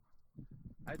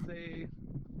 I'd say,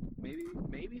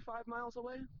 maybe 5 miles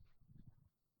away.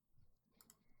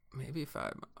 Maybe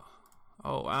 5.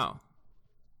 Oh, wow.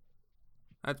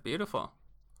 That's beautiful.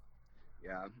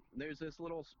 Yeah, there's this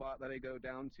little spot that I go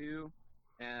down to,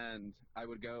 and I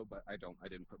would go, but I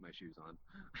didn't put my shoes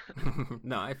on.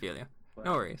 No, I feel you. No But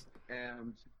worries.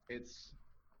 and it's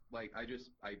like I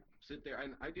sit there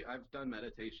and I've done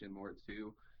meditation more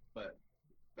too, but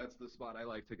that's the spot I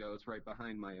like to go. It's right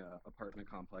behind my apartment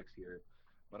complex here.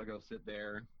 But I go sit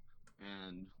there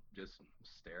and just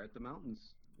stare at the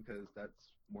mountains because that's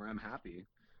where I'm happy.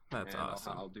 That's And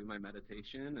awesome. I'll do my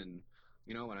meditation. And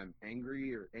when I'm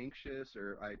angry or anxious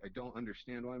or I don't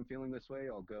understand why I'm feeling this way,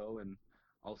 I'll go and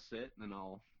I'll sit and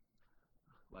I'll,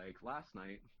 like last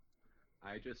night,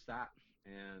 I just sat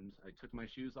and I took my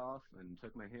shoes off and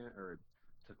took my hands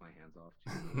off.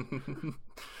 Jesus,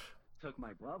 took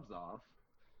my gloves off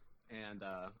and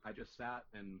I just sat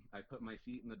and I put my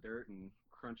feet in the dirt and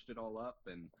crunched it all up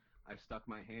and I stuck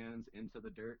my hands into the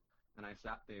dirt and I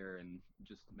sat there and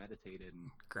just meditated and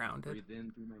Grounded. breathed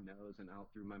in through my nose and out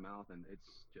through my mouth and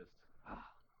it's just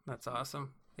That's peace.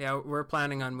 awesome. Yeah, we're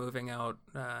planning on moving out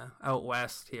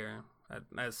west here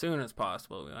as soon as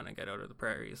possible. We want to get out of the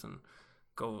prairies and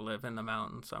go live in the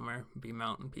mountains somewhere, be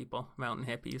mountain people, mountain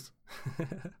hippies. Nice,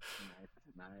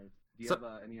 nice. Do you So,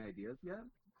 have any ideas yet,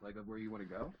 like of where you want to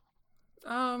go?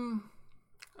 um,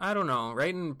 I don't know.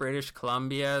 Right in British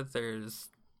Columbia,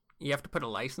 you have to put a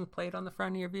license plate on the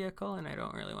front of your vehicle, and I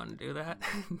don't really want to do that.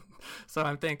 So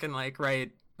I'm thinking like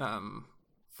right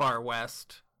far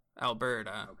west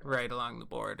Alberta, Okay. right along the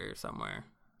border somewhere.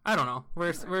 I don't know.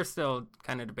 We're still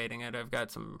kind of debating it. I've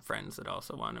got some friends that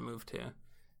also want to move to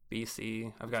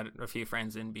BC. I've got a few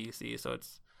friends in BC, so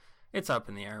it's up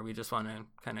in the air. We just want to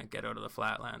kind of get out of the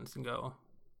flatlands and go,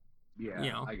 Yeah,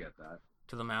 you know, I get that.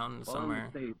 to the mountains Well, in the somewhere.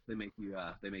 States, they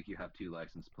make you have two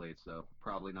license plates, so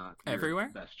probably not your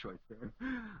Everywhere? best choice there.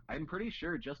 I'm pretty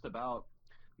sure just about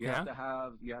Yeah.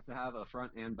 you have to have a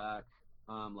front and back.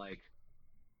 Like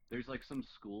there's like some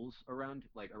schools around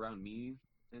me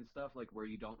and stuff like where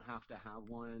you don't have to have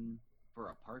one for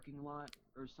a parking lot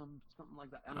or something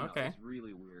like that. I don't know. Okay. It's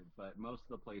really weird, but most of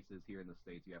the places here in the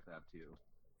States you have to have two.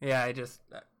 Yeah, I just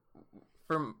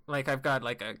from like I've got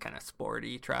like a kind of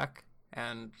sporty truck,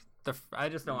 and I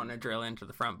just don't want Mm. to drill into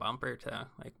the front bumper to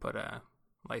like put a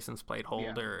license plate Yeah.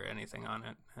 holder or anything on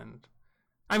it. And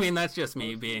I mean that's just me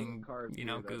Most of those being cars do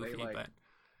though. They goofy, like but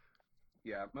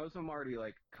Yeah, most of them already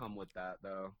like come with that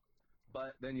though.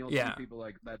 But then you'll see yeah. people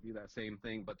like that do that same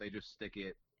thing, but they just stick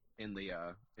it in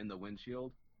the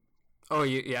windshield. Oh,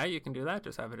 you can do that.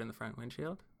 Just have it in the front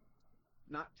windshield.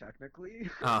 Not technically,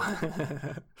 Oh,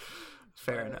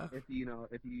 fair but enough. if you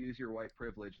use your white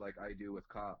privilege like I do with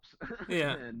cops,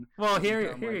 Yeah. and Well, here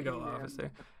become here you like, go, hey man,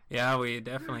 officer. Yeah, we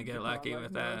definitely get I'm lucky like,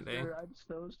 with no that, eh? sir, I'm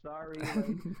so sorry.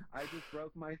 Like I just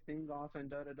broke my thing off and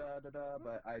da da da da da,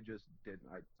 but I just didn't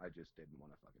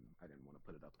want to I didn't want to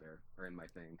put it up there or in my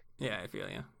thing. Yeah, I feel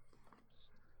you.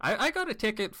 I got a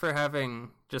ticket for having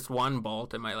just one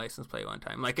bolt in my license plate one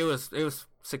time. Like it was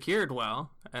secured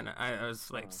well, and I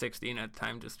was like Uh, 16 at the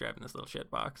time, just driving this little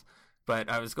shit box. But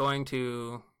I was going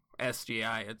to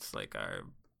SGI. It's like our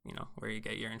where you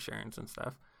get your insurance and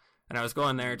stuff. And I was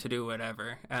going there to do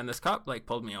whatever, and this cop like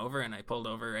pulled me over, and I pulled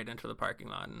over right into the parking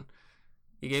lot, and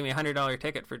he gave me $100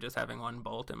 ticket for just having one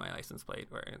bolt in my license plate.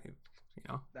 Where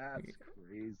That's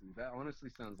crazy. That honestly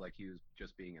sounds like he was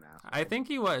just being an I asshole. think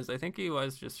he was. I think he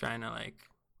was just trying to like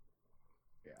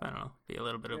I Yeah. don't know, be a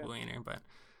little bit of Yeah. a wiener, but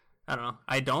I don't know.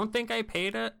 I don't think I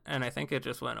paid it, and I think it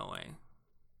just went away.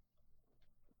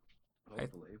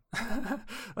 Hopefully.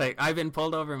 Like I've been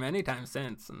pulled over many times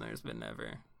since, and there's been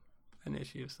never an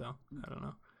issue. So I don't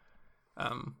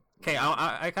know. Okay,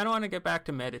 I kind of want to get back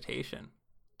to meditation.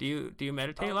 Do you Oh,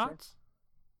 meditate okay. lots?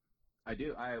 I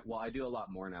do. I do a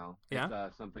lot more now. Yeah.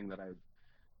 It's something that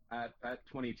at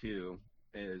 22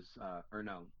 is or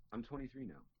no, I'm 23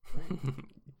 now. Right?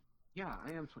 Yeah,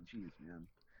 I am. Jeez, man.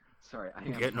 Sorry, I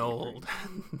am Getting 23. old.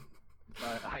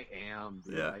 But I am,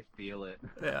 dude. Yeah. I feel it.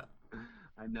 Yeah.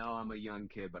 I know I'm a young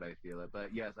kid, but I feel it.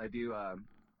 But yes, I do. I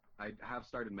have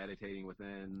started meditating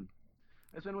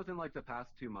it's been within like the past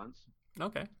 2 months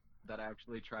Okay. that I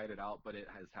actually tried it out, but it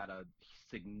has had a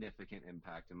significant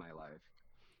impact in my life.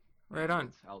 Right And on.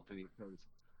 it's helped me because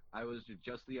I was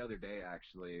just the other day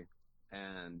actually,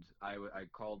 and I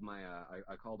called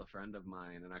I called a friend of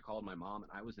mine and I called my mom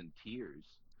and I was in tears,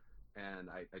 and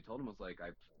I told him I was like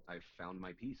I found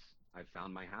my peace, I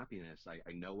found my happiness,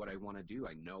 I know what I want to do,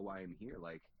 I know why I'm here,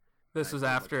 like, and This I was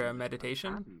felt like after a I'm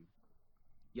meditation. happy.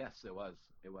 Yes, it was.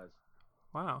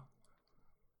 Wow.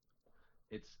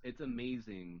 It's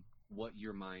amazing what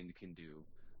your mind can do.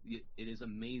 It is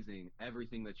amazing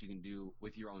everything that you can do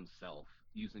with your own self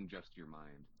using just your mind.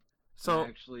 And I So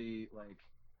actually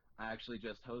I actually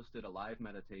just hosted a live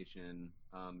meditation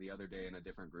the other day in a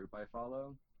different group I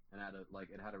follow, and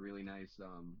it had a really nice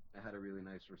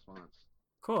response.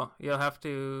 Cool. You'll have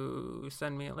to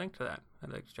send me a link to that.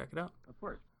 I'd like to check it out. Of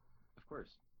course, of course.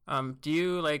 Do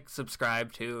you like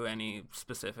subscribe to any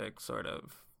specific sort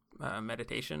of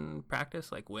meditation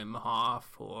practice, like Wim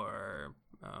Hof or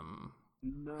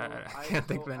No, I can't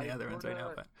think of any other ones right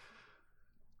now, but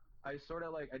I sort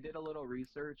of like I did a little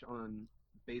research on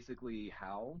basically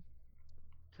how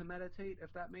to meditate,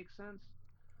 if that makes sense.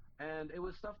 And it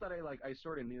was stuff that I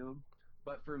sort of knew,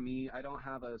 but for me, I don't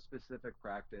have a specific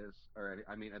practice, or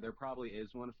I mean, there probably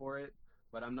is one for it,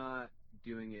 but I'm not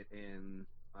doing it in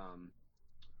um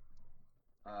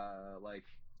like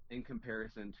in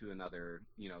comparison to another,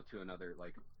 to another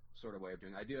like sort of way of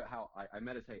doing it. I do it how I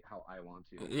meditate how I want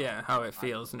to, yeah, how it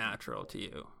feels natural to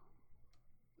you.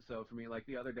 So for me, like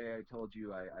the other day, I told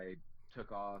you I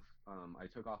took off I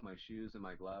took off my shoes and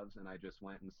my gloves, and I just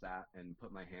went and sat and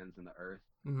put my hands in the earth,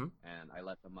 Hmm. and I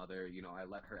let the mother, I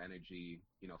let her energy,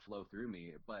 flow through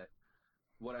me. But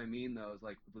what I mean though is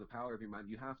like the power of your mind.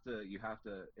 You have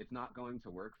to. It's not going to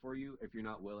work for you if you're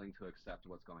not willing to accept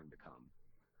what's going to come.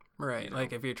 You Right.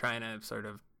 Like know, if you're trying to sort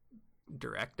of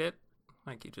direct it,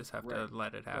 like you just have to right?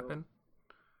 let it So happen.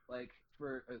 like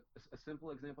for a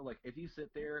simple example, like if you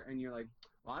sit there and you're like,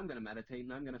 well, I'm gonna meditate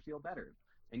and I'm gonna feel better,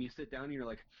 and you sit down and you're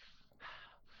like,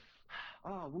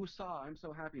 oh, woosah, I'm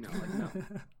so happy now. Like, no,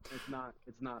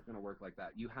 it's not gonna work like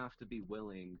that. You have to be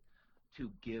willing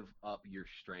to give up your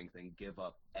strength and give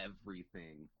up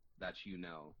everything that you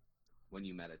know when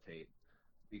you meditate,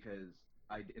 because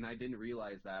I didn't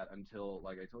realize that until,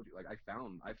 like I told you, like I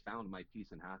found my peace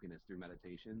and happiness through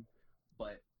meditation,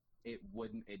 but it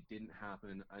didn't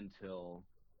happen until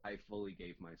I fully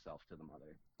gave myself to the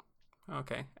mother.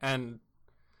 Okay. And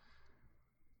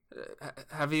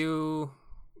have you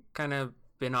kind of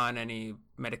been on any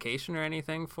medication or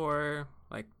anything for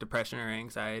like depression or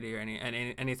anxiety or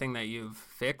anything that you've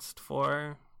fixed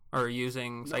for, or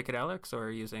using No, psychedelics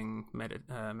or using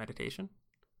meditation?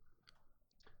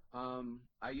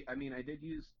 I mean, I did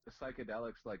use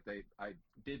psychedelics, like I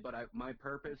did, but my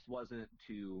purpose wasn't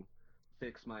to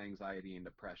fix my anxiety and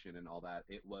depression and all that.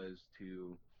 It was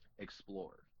to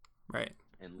explore Right.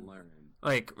 and learn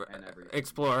Like and everything.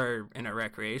 explore in a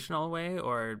recreational way,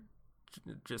 or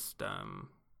just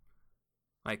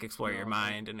like explore your No,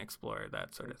 like mind and explore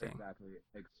that sort of thing. exactly,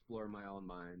 explore my own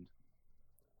mind.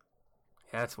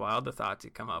 Yeah, it's wild the thoughts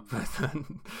you come up Um, with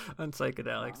on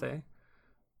psychedelics, huh? eh?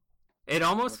 It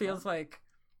almost What's that? feels like,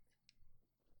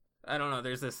 I don't know,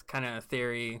 there's this kind of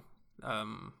theory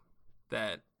um,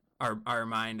 that our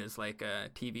mind is like a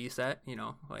TV set,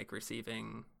 like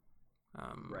receiving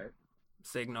um, Right.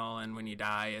 signal, and when you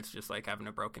die, it's just like having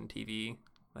a broken TV.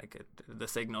 Like the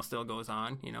signal still goes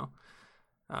on.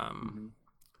 Um,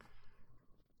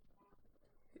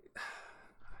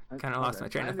 Hmm. kind of lost Okay, my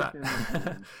train I of thought. understand what you're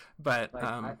saying. But Like,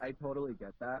 I totally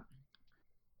get that.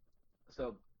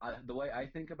 So the way I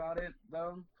think about it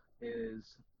though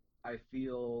is I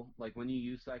feel like when you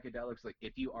use psychedelics, like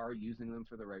if you are using them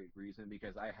for the right reason,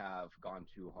 because I have gone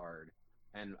too hard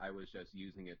and I was just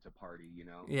using it to party,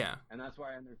 yeah, and that's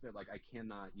why I understood, like I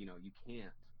cannot, you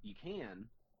can't, you can,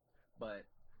 but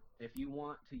if you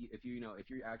want to, if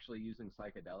you're actually using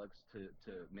psychedelics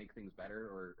to make things better,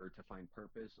 or to find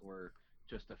purpose, or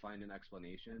just to find an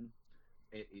explanation,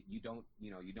 you don't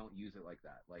use it like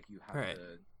that. Like right,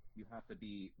 you have to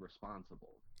be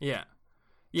responsible. yeah,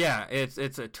 yeah. It's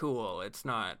a tool. It's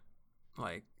not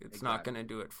like it's not gonna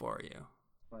Exactly. do it for you.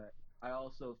 But I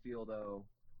also feel though,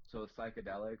 so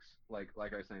psychedelics, like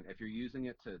I was saying, if you're using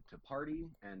it to party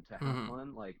and to have Hmm.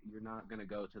 fun, like you're not gonna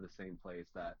go to the same place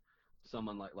that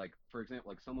someone like for example,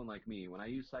 like someone like me, when I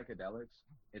use psychedelics,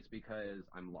 it's because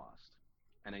I'm lost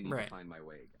and I need to Right. find my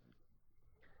way again.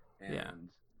 Yeah. And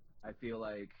I feel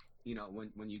like,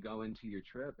 when you go into your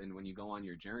trip and when you go on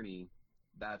your journey,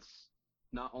 that's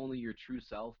not only your true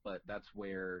self, but that's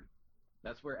where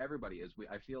everybody is.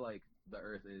 I feel like the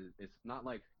Earth is, it's not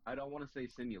like, I don't want to say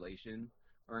simulation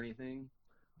or anything,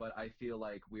 but I feel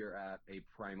like we're at a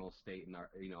primal state in our,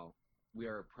 we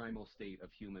are a primal state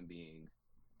of human being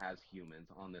as humans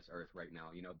on this Earth right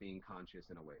now, being conscious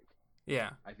and awake.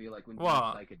 Yeah. I feel like when you use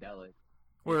Well, psychedelics,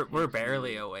 it we're takes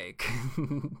barely you, awake.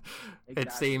 It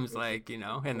exactly, seems like, it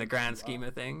in the wakes grand you scheme up,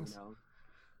 of things,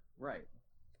 right.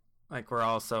 like we're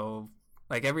also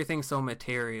like everything's so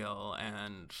material,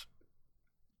 and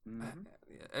uh, Hmm.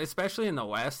 especially in the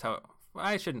West, how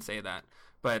I shouldn't say that,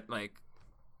 but like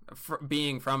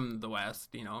being from the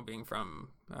West, being from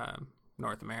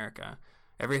North America,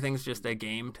 everything's just a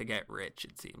game to get rich,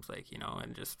 it seems like,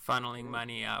 and just funneling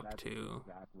money up That's to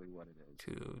exactly what it is.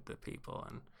 to the people.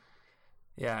 And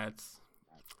yeah, it's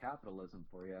That's capitalism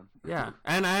for you. yeah,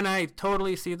 and I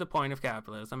totally see the point of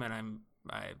capitalism, and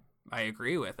I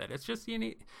agree with it. It's just you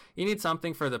need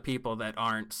something for the people that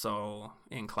aren't so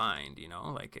inclined,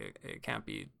 like it can't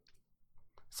be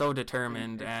so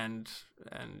determined and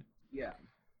Yeah.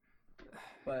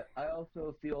 But I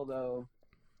also feel though,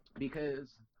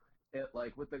 because it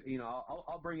like with the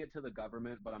I'll bring it to the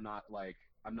government, but I'm not like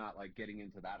getting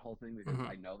into that whole thing because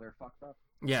I know they're fucked up.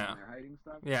 Yeah. And they're hiding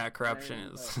stuff. Yeah,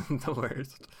 corruption is the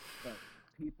worst. But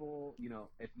people,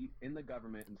 if you in the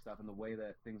government and stuff and the way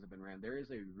that things have been ran, there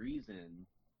is a reason,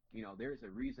 there's a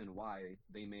reason why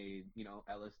they made,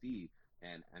 LSD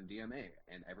and MDMA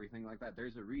and everything like that.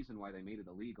 There's a reason why they made it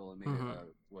illegal and made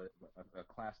it a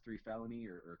class 3 felony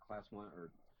or class 1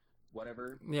 or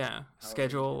whatever. Yeah,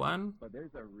 Schedule 1. But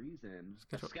there's a reason.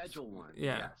 Schedule 1.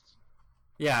 Yeah. Yes.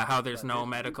 Yeah, how there's no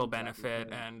medical benefit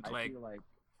and I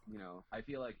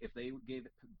feel like if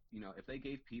they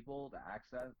gave people the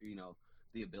access,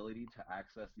 the ability to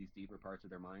access these deeper parts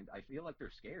of their mind, I feel like they're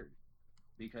scared.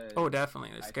 Because definitely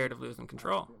they're scared of losing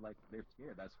control. Like they're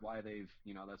scared. That's why they've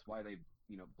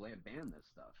banned this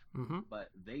stuff. But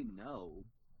they know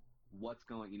what's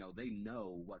going. They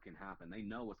know what can happen. They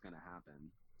know what's going to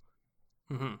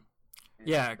happen.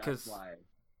 Yeah, because that's why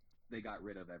they got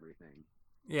rid of everything.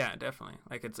 Yeah, definitely.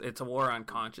 Like it's a war on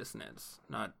consciousness,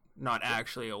 not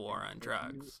actually a war on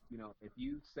drugs. If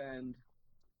you send,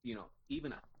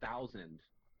 even 1,000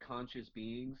 conscious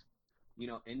beings,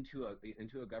 into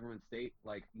a government state,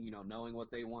 like, knowing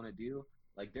what they want to do,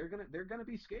 like they're gonna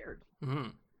be scared.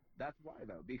 That's why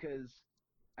though, because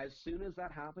as soon as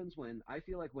that happens, when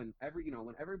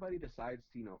everybody decides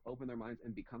to open their minds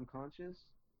and become conscious,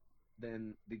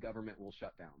 then the government will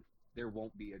shut down. There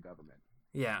won't be a government.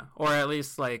 Yeah, or at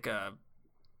least like a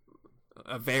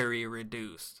very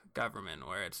reduced government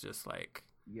where it's just like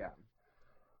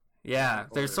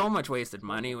there's so much wasted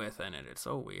money within it. It's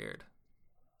so weird.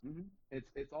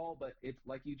 It's all, but it's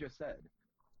like you just said,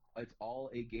 it's all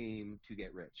a game to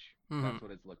get rich. That's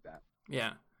what it's looked at.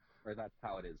 Yeah, or that's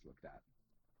how it is looked at.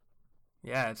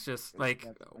 Yeah, it's just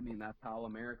that's how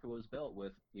America was built,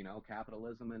 with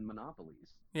capitalism and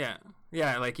monopolies. Yeah,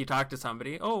 like you talk to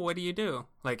somebody, oh, what do you do?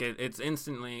 Like it's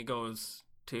instantly goes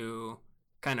to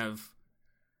kind of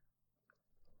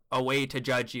a way to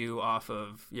judge you off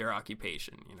of your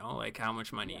occupation, like how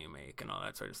much money you make and all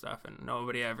that sort of stuff. And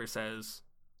nobody ever says,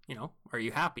 are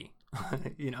you happy?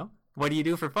 What do you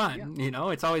do for fun?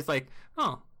 It's always like,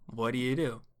 oh, what do you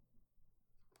do?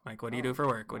 Like, what do you do for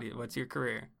work? What's your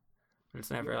career?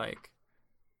 It's never like,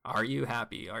 are you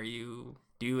happy?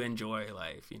 Do you enjoy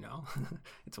life?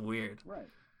 It's weird. Right.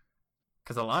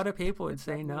 Because a lot of people would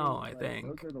say no, I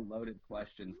think. Those are the loaded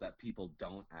questions that people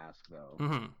don't ask, though,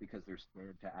 because they're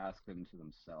scared to ask them to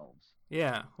themselves.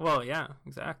 Yeah, well, yeah,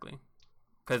 exactly.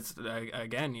 Because,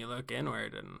 again, you look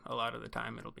inward, and a lot of the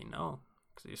time it'll be no.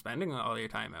 Because you're spending all your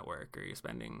time at work, or you're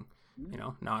spending,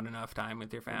 not enough time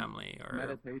with your family.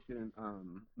 Or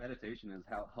meditation has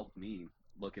helped me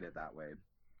look at it that way.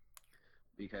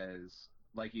 Because,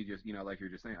 like you're just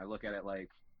saying, I look at it like,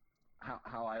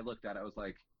 how I looked at it, I was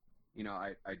like,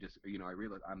 I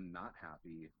realized I'm not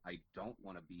happy. I don't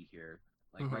want to be here.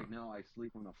 Like right now, I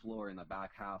sleep on the floor in the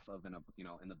back half of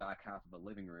a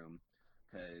living room,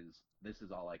 because this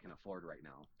is all I can afford right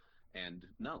now. And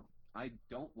no, I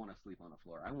don't want to sleep on the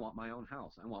floor. I want my own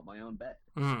house. I want my own bed.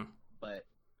 But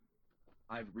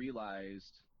I've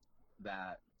realized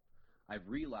that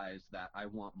I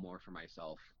want more for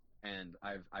myself, and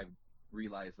I've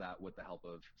realized that with the help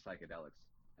of psychedelics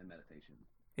and meditation.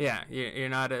 Yeah, you're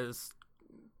not as,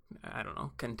 I don't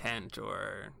know, content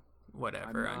or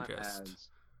whatever.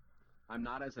 I'm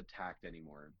not as attacked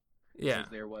anymore. Yeah.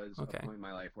 Because there was a point in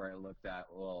my life where I looked at,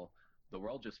 well, the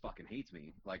world just fucking hates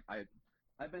me. Like,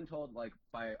 I've been told, like,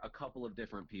 by a couple of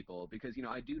different people, because,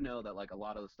 I do know that, like, a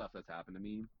lot of the stuff that's happened to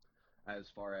me, as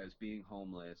far as being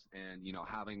homeless and,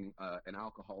 having an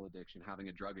alcohol addiction, having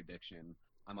a drug addiction,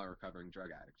 I'm a recovering drug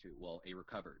addict too. Well, a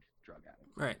recovered drug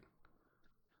addict. Right.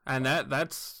 And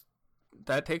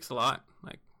that takes a lot.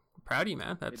 Like, proud of you,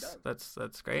 man.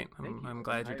 That's great. I'm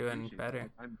glad you're doing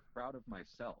better. I'm proud of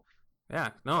myself.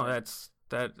 Yeah, no,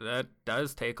 that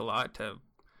does take a lot to,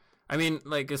 I mean,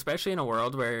 like, especially in a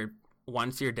world where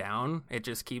once you're down, it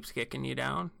just keeps kicking you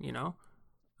down,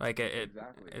 like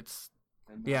exactly. It's,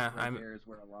 and there's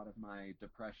where a lot of my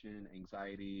depression,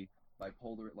 anxiety,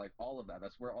 bipolar, like all of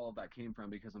that's where all of that came from,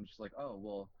 because I'm just like, oh,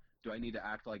 well, do I need to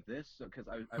act like this? Because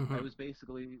I was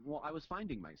basically, I was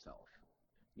finding myself,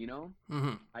 You know,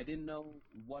 Mhm. I didn't know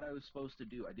what I was supposed to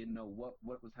do. I didn't know what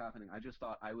was happening. I just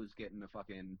thought I was getting a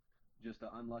fucking just an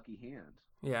unlucky hand.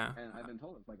 Yeah. And I've been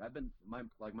told it. Like I've been my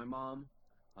mom,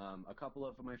 a couple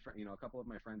of my friends, a couple of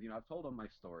my friends, I've told them my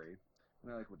story, and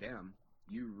they're like, well, damn,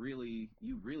 you really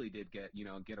did get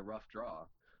get a rough draw.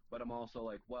 But I'm also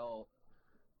like, well,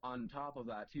 on top of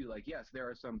that too, like yes, there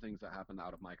are some things that happened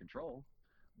out of my control,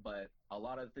 but a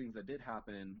lot of things that did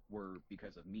happen were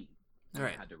because of me, and I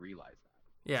Right. had to realize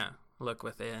Yeah. Look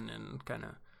within and kind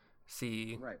of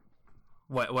see that.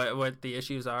 Right. what the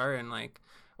issues are, and like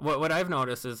what I've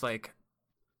noticed is like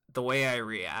the way I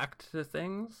react to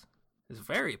things is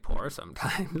very poor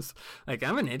sometimes. Like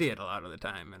I'm an idiot a lot of the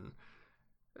time, and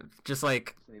just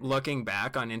like Same here. looking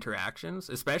back on interactions,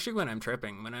 especially when I'm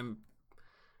tripping, when I'm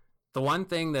the one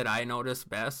thing that I notice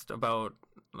best about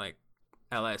like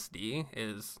LSD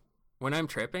is when I'm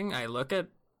tripping, I look at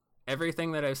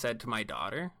everything that I've said to my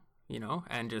daughter,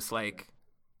 and just Right. like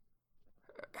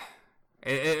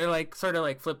it like sort of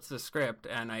like flips the script,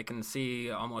 and I can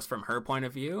see almost from her point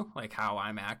of view like how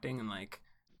I'm acting and like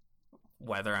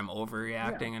whether I'm Yeah.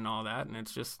 overreacting and all that, and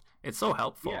it's so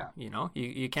helpful, Yeah.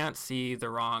 you can't see the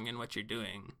wrong in what you're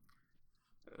doing,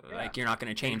 Yeah. like you're not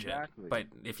going to change it, Exactly. but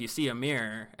if you see a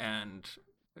mirror and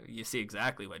you see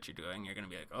exactly what you're doing, you're going to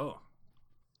be like, oh,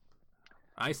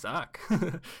 I suck.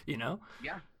 you know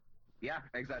Yeah. Yeah.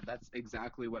 Exactly. That's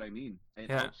exactly what I mean. It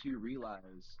yeah. helps you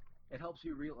realize. It helps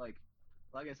you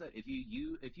like I said, if you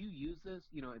use this,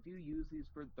 if you use these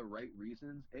for the right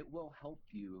reasons, it will help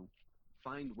you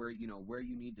find where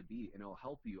you need to be, and it'll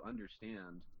help you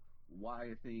understand why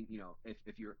I think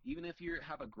if you're even if you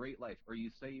have a great life, or you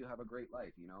say you have a great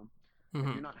life, if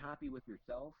Hmm. you're not happy with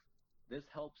yourself, this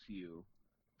helps you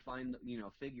find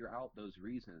figure out those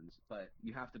reasons, but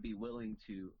you have to be willing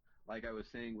to, like I was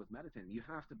saying with meditating, you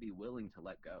have to be willing to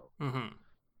let go. Hmm.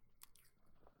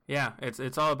 Yeah,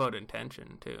 it's all about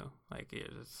intention too, like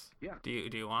it's Yeah. do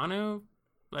you want to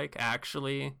like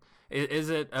actually is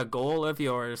it a goal of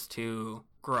yours to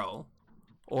grow,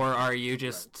 or are you Right.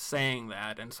 just saying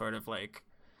that and sort of like,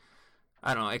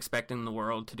 I don't know, expecting the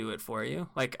world to do it for you?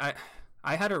 Like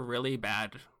I had a really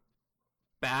bad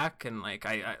back, and like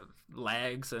I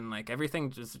legs, and like everything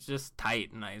just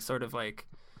tight, and I sort of like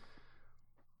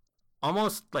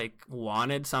almost like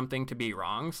wanted something to be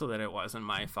wrong so that it wasn't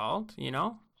my fault.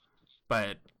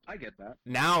 But I get that.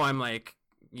 now I'm like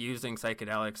using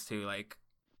psychedelics to like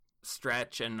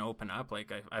stretch and open up.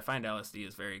 Like I find LSD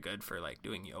is very good for like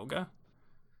doing yoga,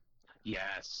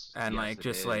 Yes. and Yes, like it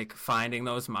just is. like finding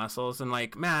those muscles, and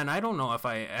like, man, I don't know if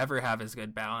I ever have as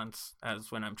good balance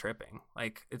as when I'm tripping.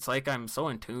 Like it's like I'm so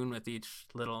in tune with each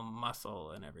little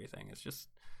muscle and everything. It's just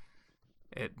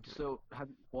it So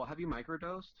have you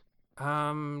microdosed?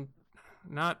 um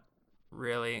not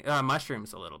really.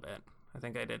 Mushrooms a little bit. I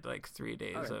think I did like 3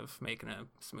 days Okay. of making a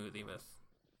smoothie with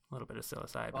a little bit of Well,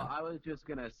 psilocybin. I was just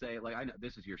gonna say, like, I know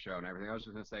this is your show and everything. I was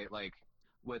just gonna say, like,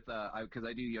 with because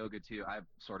I do yoga too. I've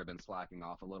sort of been slacking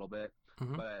off a little bit,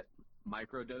 Hmm. but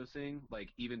microdosing,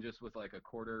 like, even just with like a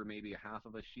quarter, maybe a half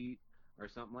of a sheet or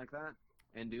something like that,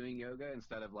 and doing yoga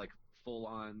instead of like full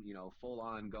on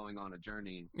going on a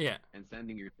journey Yeah, and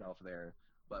sending yourself there.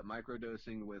 But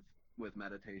microdosing with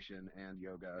meditation and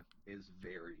yoga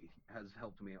has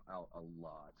helped me out a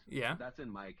lot. yeah. That's in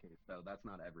my case though. That's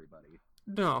not everybody.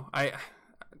 No, I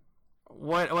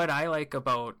what I like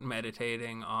about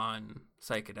meditating on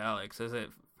psychedelics is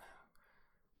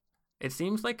it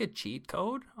seems like a cheat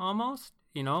code almost.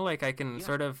 Like I can Yeah,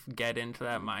 sort of get into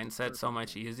that makes mindset so perfect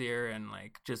much sense. easier, and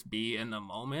like just be in the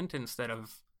moment instead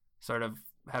of sort of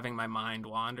having my mind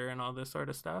wander and all this sort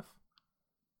of stuff.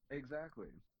 Exactly.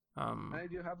 Um I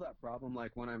do have that problem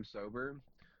like when I'm sober,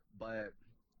 but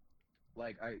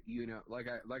like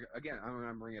like again, I'm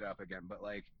gonna bring it up again, but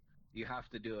like you have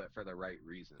to do it for the right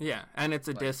reasons. yeah, and it's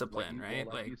a Like discipline, you right?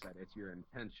 like you Like said, it's your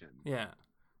intention. yeah.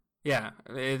 Yeah,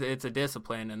 it's a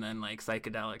discipline, and then like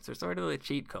psychedelics are sort of the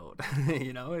cheat code.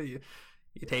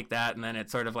 You Yeah. take that, and then it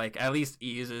sort of like at least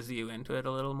eases you into it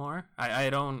a little more. I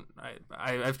don't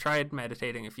I've tried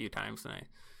meditating a few times, and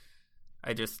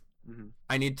I just Hmm.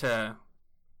 I need to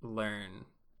learn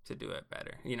to do it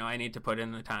better. I need to put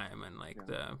in the time and like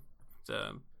Yeah.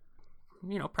 the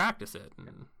practice it Yeah.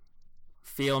 and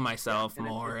feel Yeah, myself and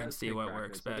more it and does see take what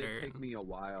works practice. better. And It did take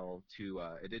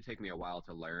me a while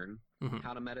to learn mhm.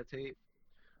 how to meditate,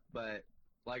 but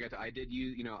like I did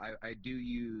use, I do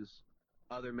use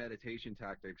other meditation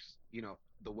tactics,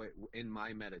 the way in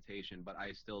my meditation, but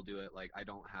I still do it like I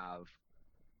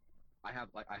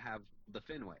have the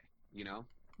Finn way, you know?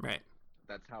 Right.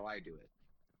 That's how I do it.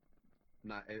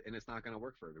 Not and it's not going to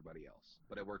work for everybody else,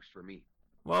 but it works for me.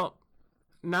 Well,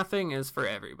 nothing is for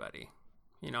everybody.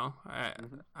 You know,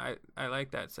 I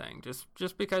like that saying.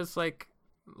 Just because like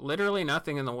literally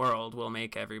nothing in the world will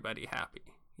make everybody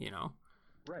happy. You know,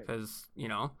 Right. because you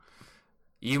know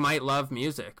you might love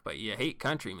music, but you hate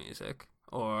country music,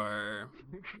 or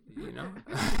you know,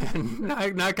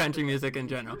 not country music in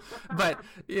general, but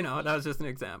you know, that was just an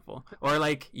example. Or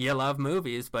like you love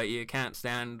movies, but you can't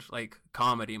stand like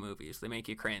comedy movies; they make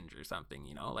you cringe or something.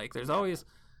 You know, like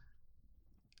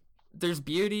there's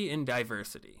beauty in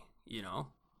diversity. You know,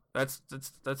 that's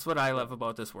what I love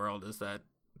about this world, is that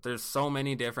there's so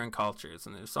many different cultures,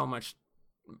 and there's so much,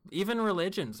 even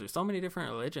religions. There's so many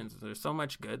different religions. There's so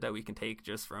much good that we can take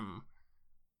just from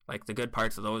like the good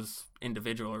parts of those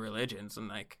individual religions. And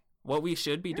like what we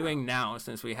should be doing now,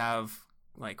 since we have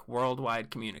like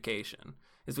worldwide communication,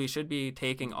 is we should be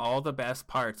taking all the best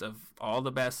parts of all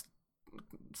the best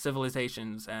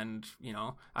civilizations and, you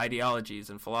know, ideologies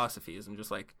and philosophies, and just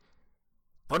like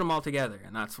put them all together.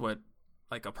 And that's what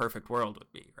like a perfect world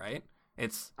would be, right?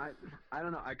 It's I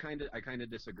don't know. I kind of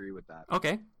disagree with that.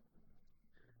 okay.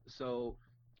 So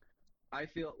I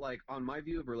feel like, on my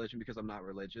view of religion, because I'm not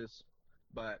religious,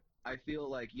 but I feel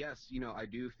like, yes, you know, I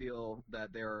do feel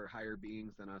that there are higher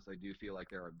beings than us. I do feel like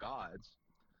there are gods,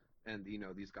 and you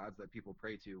know, these gods that people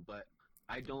pray to. But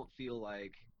I don't feel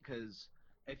like, because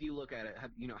if you look at it,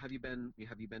 have you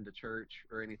been to church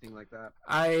or anything like that?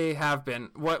 I have been.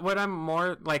 What I'm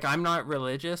more like, I'm not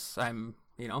religious. I'm,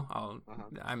 you know,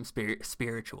 I'm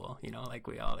spiritual, you know, like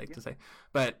we all like to say.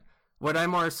 But what I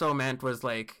more so meant was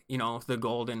like, you know, the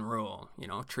golden rule, you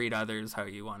know, treat others how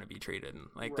you want to be treated. And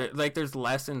like there's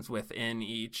lessons within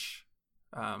each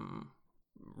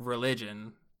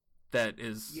religion that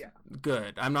is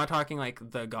good. I'm not talking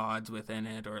like the gods within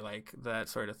it or like that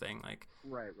sort of thing. Like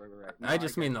right. No, I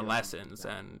just mean the lessons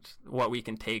and what we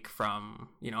can take from,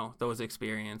 you know, those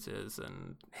experiences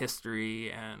and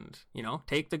history, and, you know,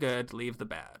 take the good, leave the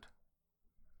bad.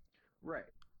 Right.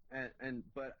 And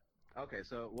but okay,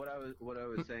 so what I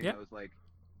was saying, I was like,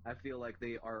 I feel like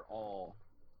they are all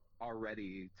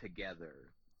already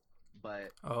together,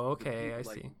 but okay, I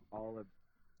like, see.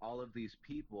 all of these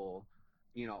people,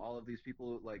 you know, all of these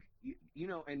people, like, you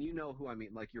know, and you know who I mean,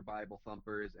 like your Bible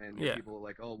thumpers and your people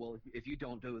like, oh well, if you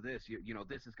don't do this, you know,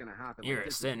 this is gonna happen. You're like,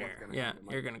 a sinner. Yeah,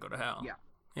 like, you're gonna go to hell.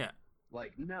 Yeah.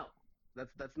 Like, no,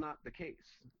 that's not the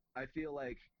case. I feel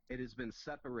like it has been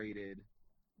separated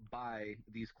by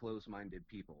these closed-minded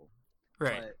people.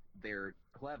 Right. But they're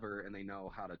clever and they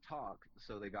know how to talk,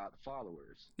 so they got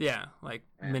followers. Yeah, like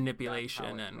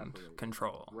manipulation and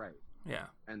control. Right. Yeah.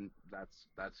 And that's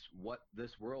what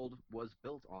this world was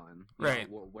built on. Right.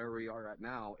 You know, where we are at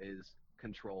now is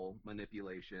control,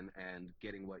 manipulation, and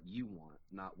getting what you want,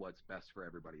 not what's best for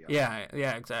everybody else.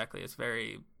 Yeah, exactly. It's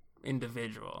very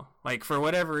individual. Like, for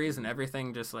whatever reason,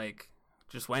 everything just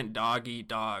went dog eat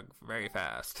dog very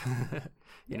fast.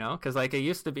 You know, because like it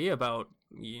used to be about,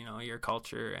 you know, your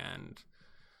culture and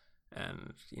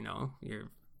you know,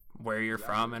 where you're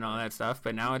from and all that stuff,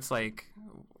 but now it's like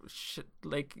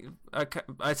like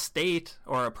a state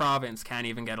or a province can't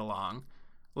even get along,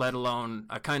 let alone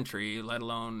a country, let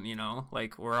alone, you know,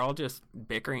 like we're all just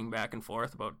bickering back and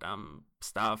forth about dumb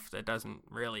stuff that doesn't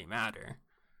really matter,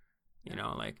 you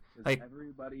know, like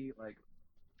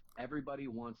everybody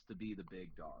wants to be the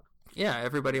big dog. Yeah,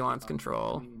 everybody wants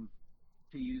control. I mean,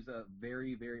 to use a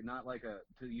very, very, not like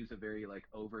to use a very like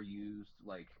overused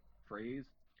like phrase,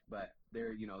 but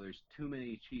there's too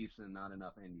many chiefs and not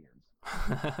enough Indians.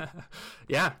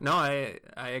 Yeah, no, I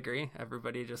agree.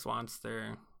 Everybody wants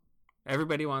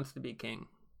to be king.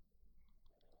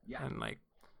 Yeah. And like,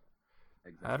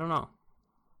 exactly. I don't know.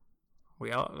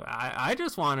 I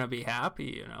just want to be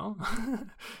happy, you know.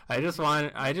 That's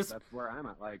where I'm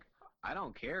at. Like, I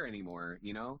don't care anymore,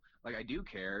 you know? Like, I do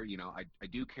care, you know, I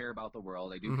do care about the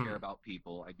world, I do care about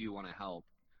people, I do want to help,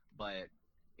 but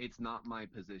it's not my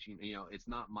position, you know, it's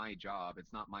not my job,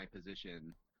 it's not my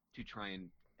position to try and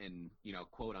you know,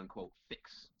 quote unquote,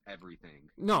 fix everything.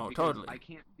 No, because totally. I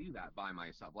can't do that by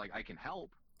myself. Like, I can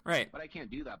help, right, but I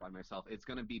can't do that by myself. It's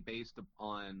going to be based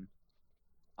on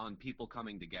people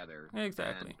coming together,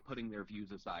 exactly, and putting their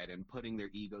views aside and putting their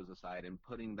egos aside and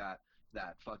putting that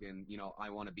fucking, you know,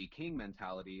 I want to be king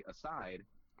mentality aside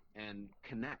and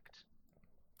connect.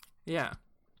 Yeah,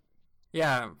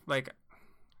 like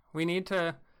we need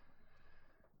to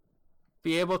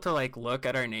be able to like look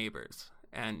at our neighbors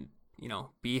and, you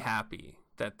know, be happy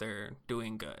that they're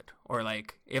doing good, or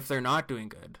like if they're not doing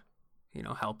good, you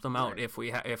know, help them out.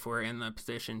 Right. If we're in the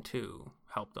position to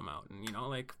help them out, and, you know,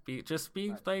 like be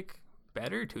right. Like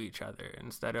better to each other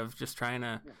instead of just trying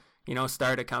to, you know,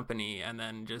 start a company and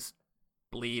then just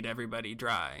bleed everybody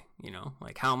dry,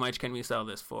 like how much can we sell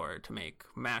this for to make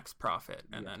max profit,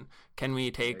 and then can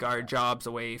we take our jobs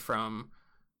away from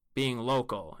being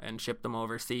local and ship them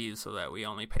overseas so that we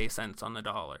only pay cents on the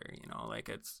dollar. Like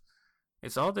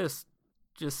it's all this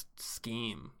just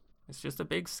scheme. It's just a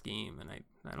big scheme, and I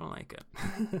don't like it.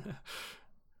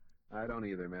 I don't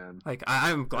either, man. Like,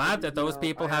 I'm glad that those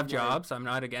people have jobs. I'm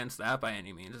not against that by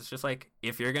any means. It's just like,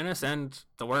 if you're gonna send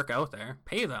the work out there,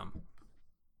 pay them.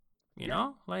 You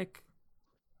know, like.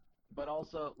 But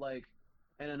also, like,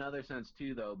 in another sense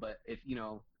too, though. But if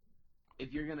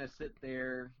you're gonna sit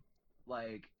there,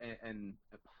 like, and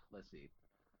let's see.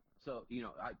 So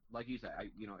like you said,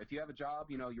 if you have a job,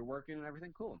 you're working and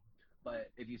everything, cool.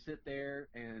 But if you sit there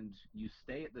and you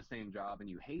stay at the same job and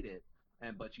you hate it,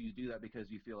 but you do that because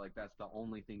you feel like that's the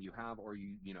only thing you have, or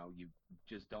you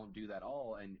just don't do that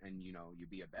all, and you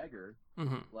be a beggar,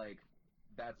 like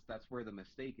that's where the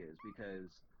mistake is,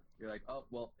 because you're like, oh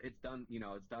well, it's done,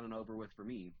 it's done and over with for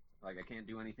me. Like, I can't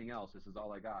do anything else. This is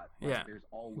all I got. Like, there's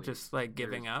always just like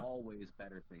giving up. Always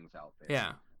better things out there.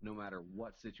 Yeah. No matter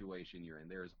what situation you're in,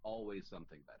 there's always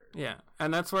something better. Yeah,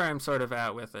 and that's where I'm sort of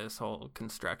at with this whole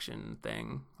construction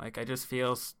thing. Like, I just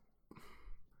feel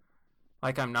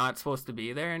like I'm not supposed to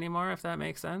be there anymore, if that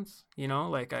makes sense.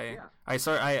 Like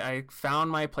I found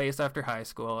my place after high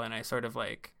school, and I sort of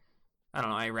like, I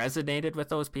don't know, I resonated with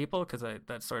those people because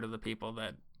that's sort of the people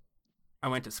that I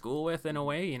went to school with in a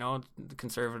way, the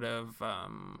conservative, just.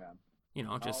 I'll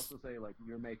also say, like,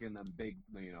 you're making them big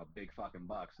fucking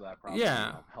bucks, so that probably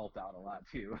helped out a lot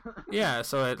too. Yeah,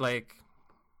 so it, like,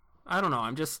 I don't know,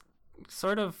 I'm just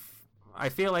sort of, I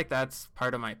feel like that's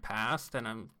part of my past, and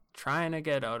I'm trying to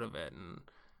get out of it, and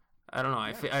I don't know,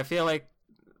 I feel like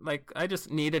I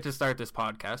just needed to start this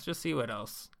podcast, just see what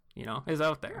else, is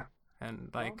out there,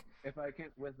 and like. Well, if I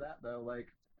can't with that though, like.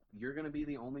 You're going to be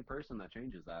the only person that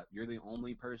changes that. You're the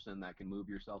only person that can move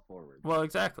yourself forward. Well,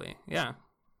 exactly. Yeah.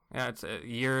 Yeah, it's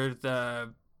you're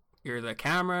the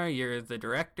camera, you're the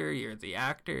director, you're the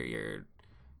actor,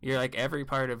 you're like every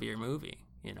part of your movie,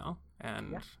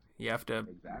 And you have to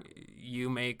you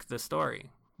make the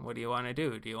story. What do you want to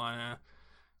do? Do you want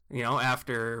to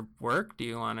after work, do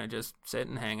you want to just sit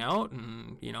and hang out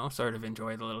and, sort of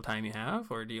enjoy the little time you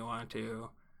have, or do you want to,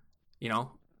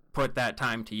 put that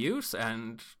time to use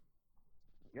and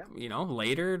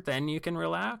later then you can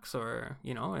relax, or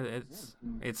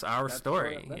it's our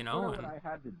story. That's what I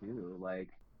had to do. Like,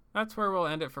 that's where we'll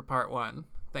end it for part 1.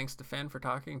 Thanks to Finn for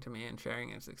talking to me and sharing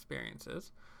his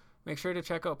experiences. Make sure to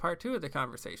check out part 2 of the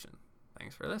conversation.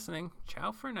 Thanks for listening.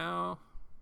 Ciao for now.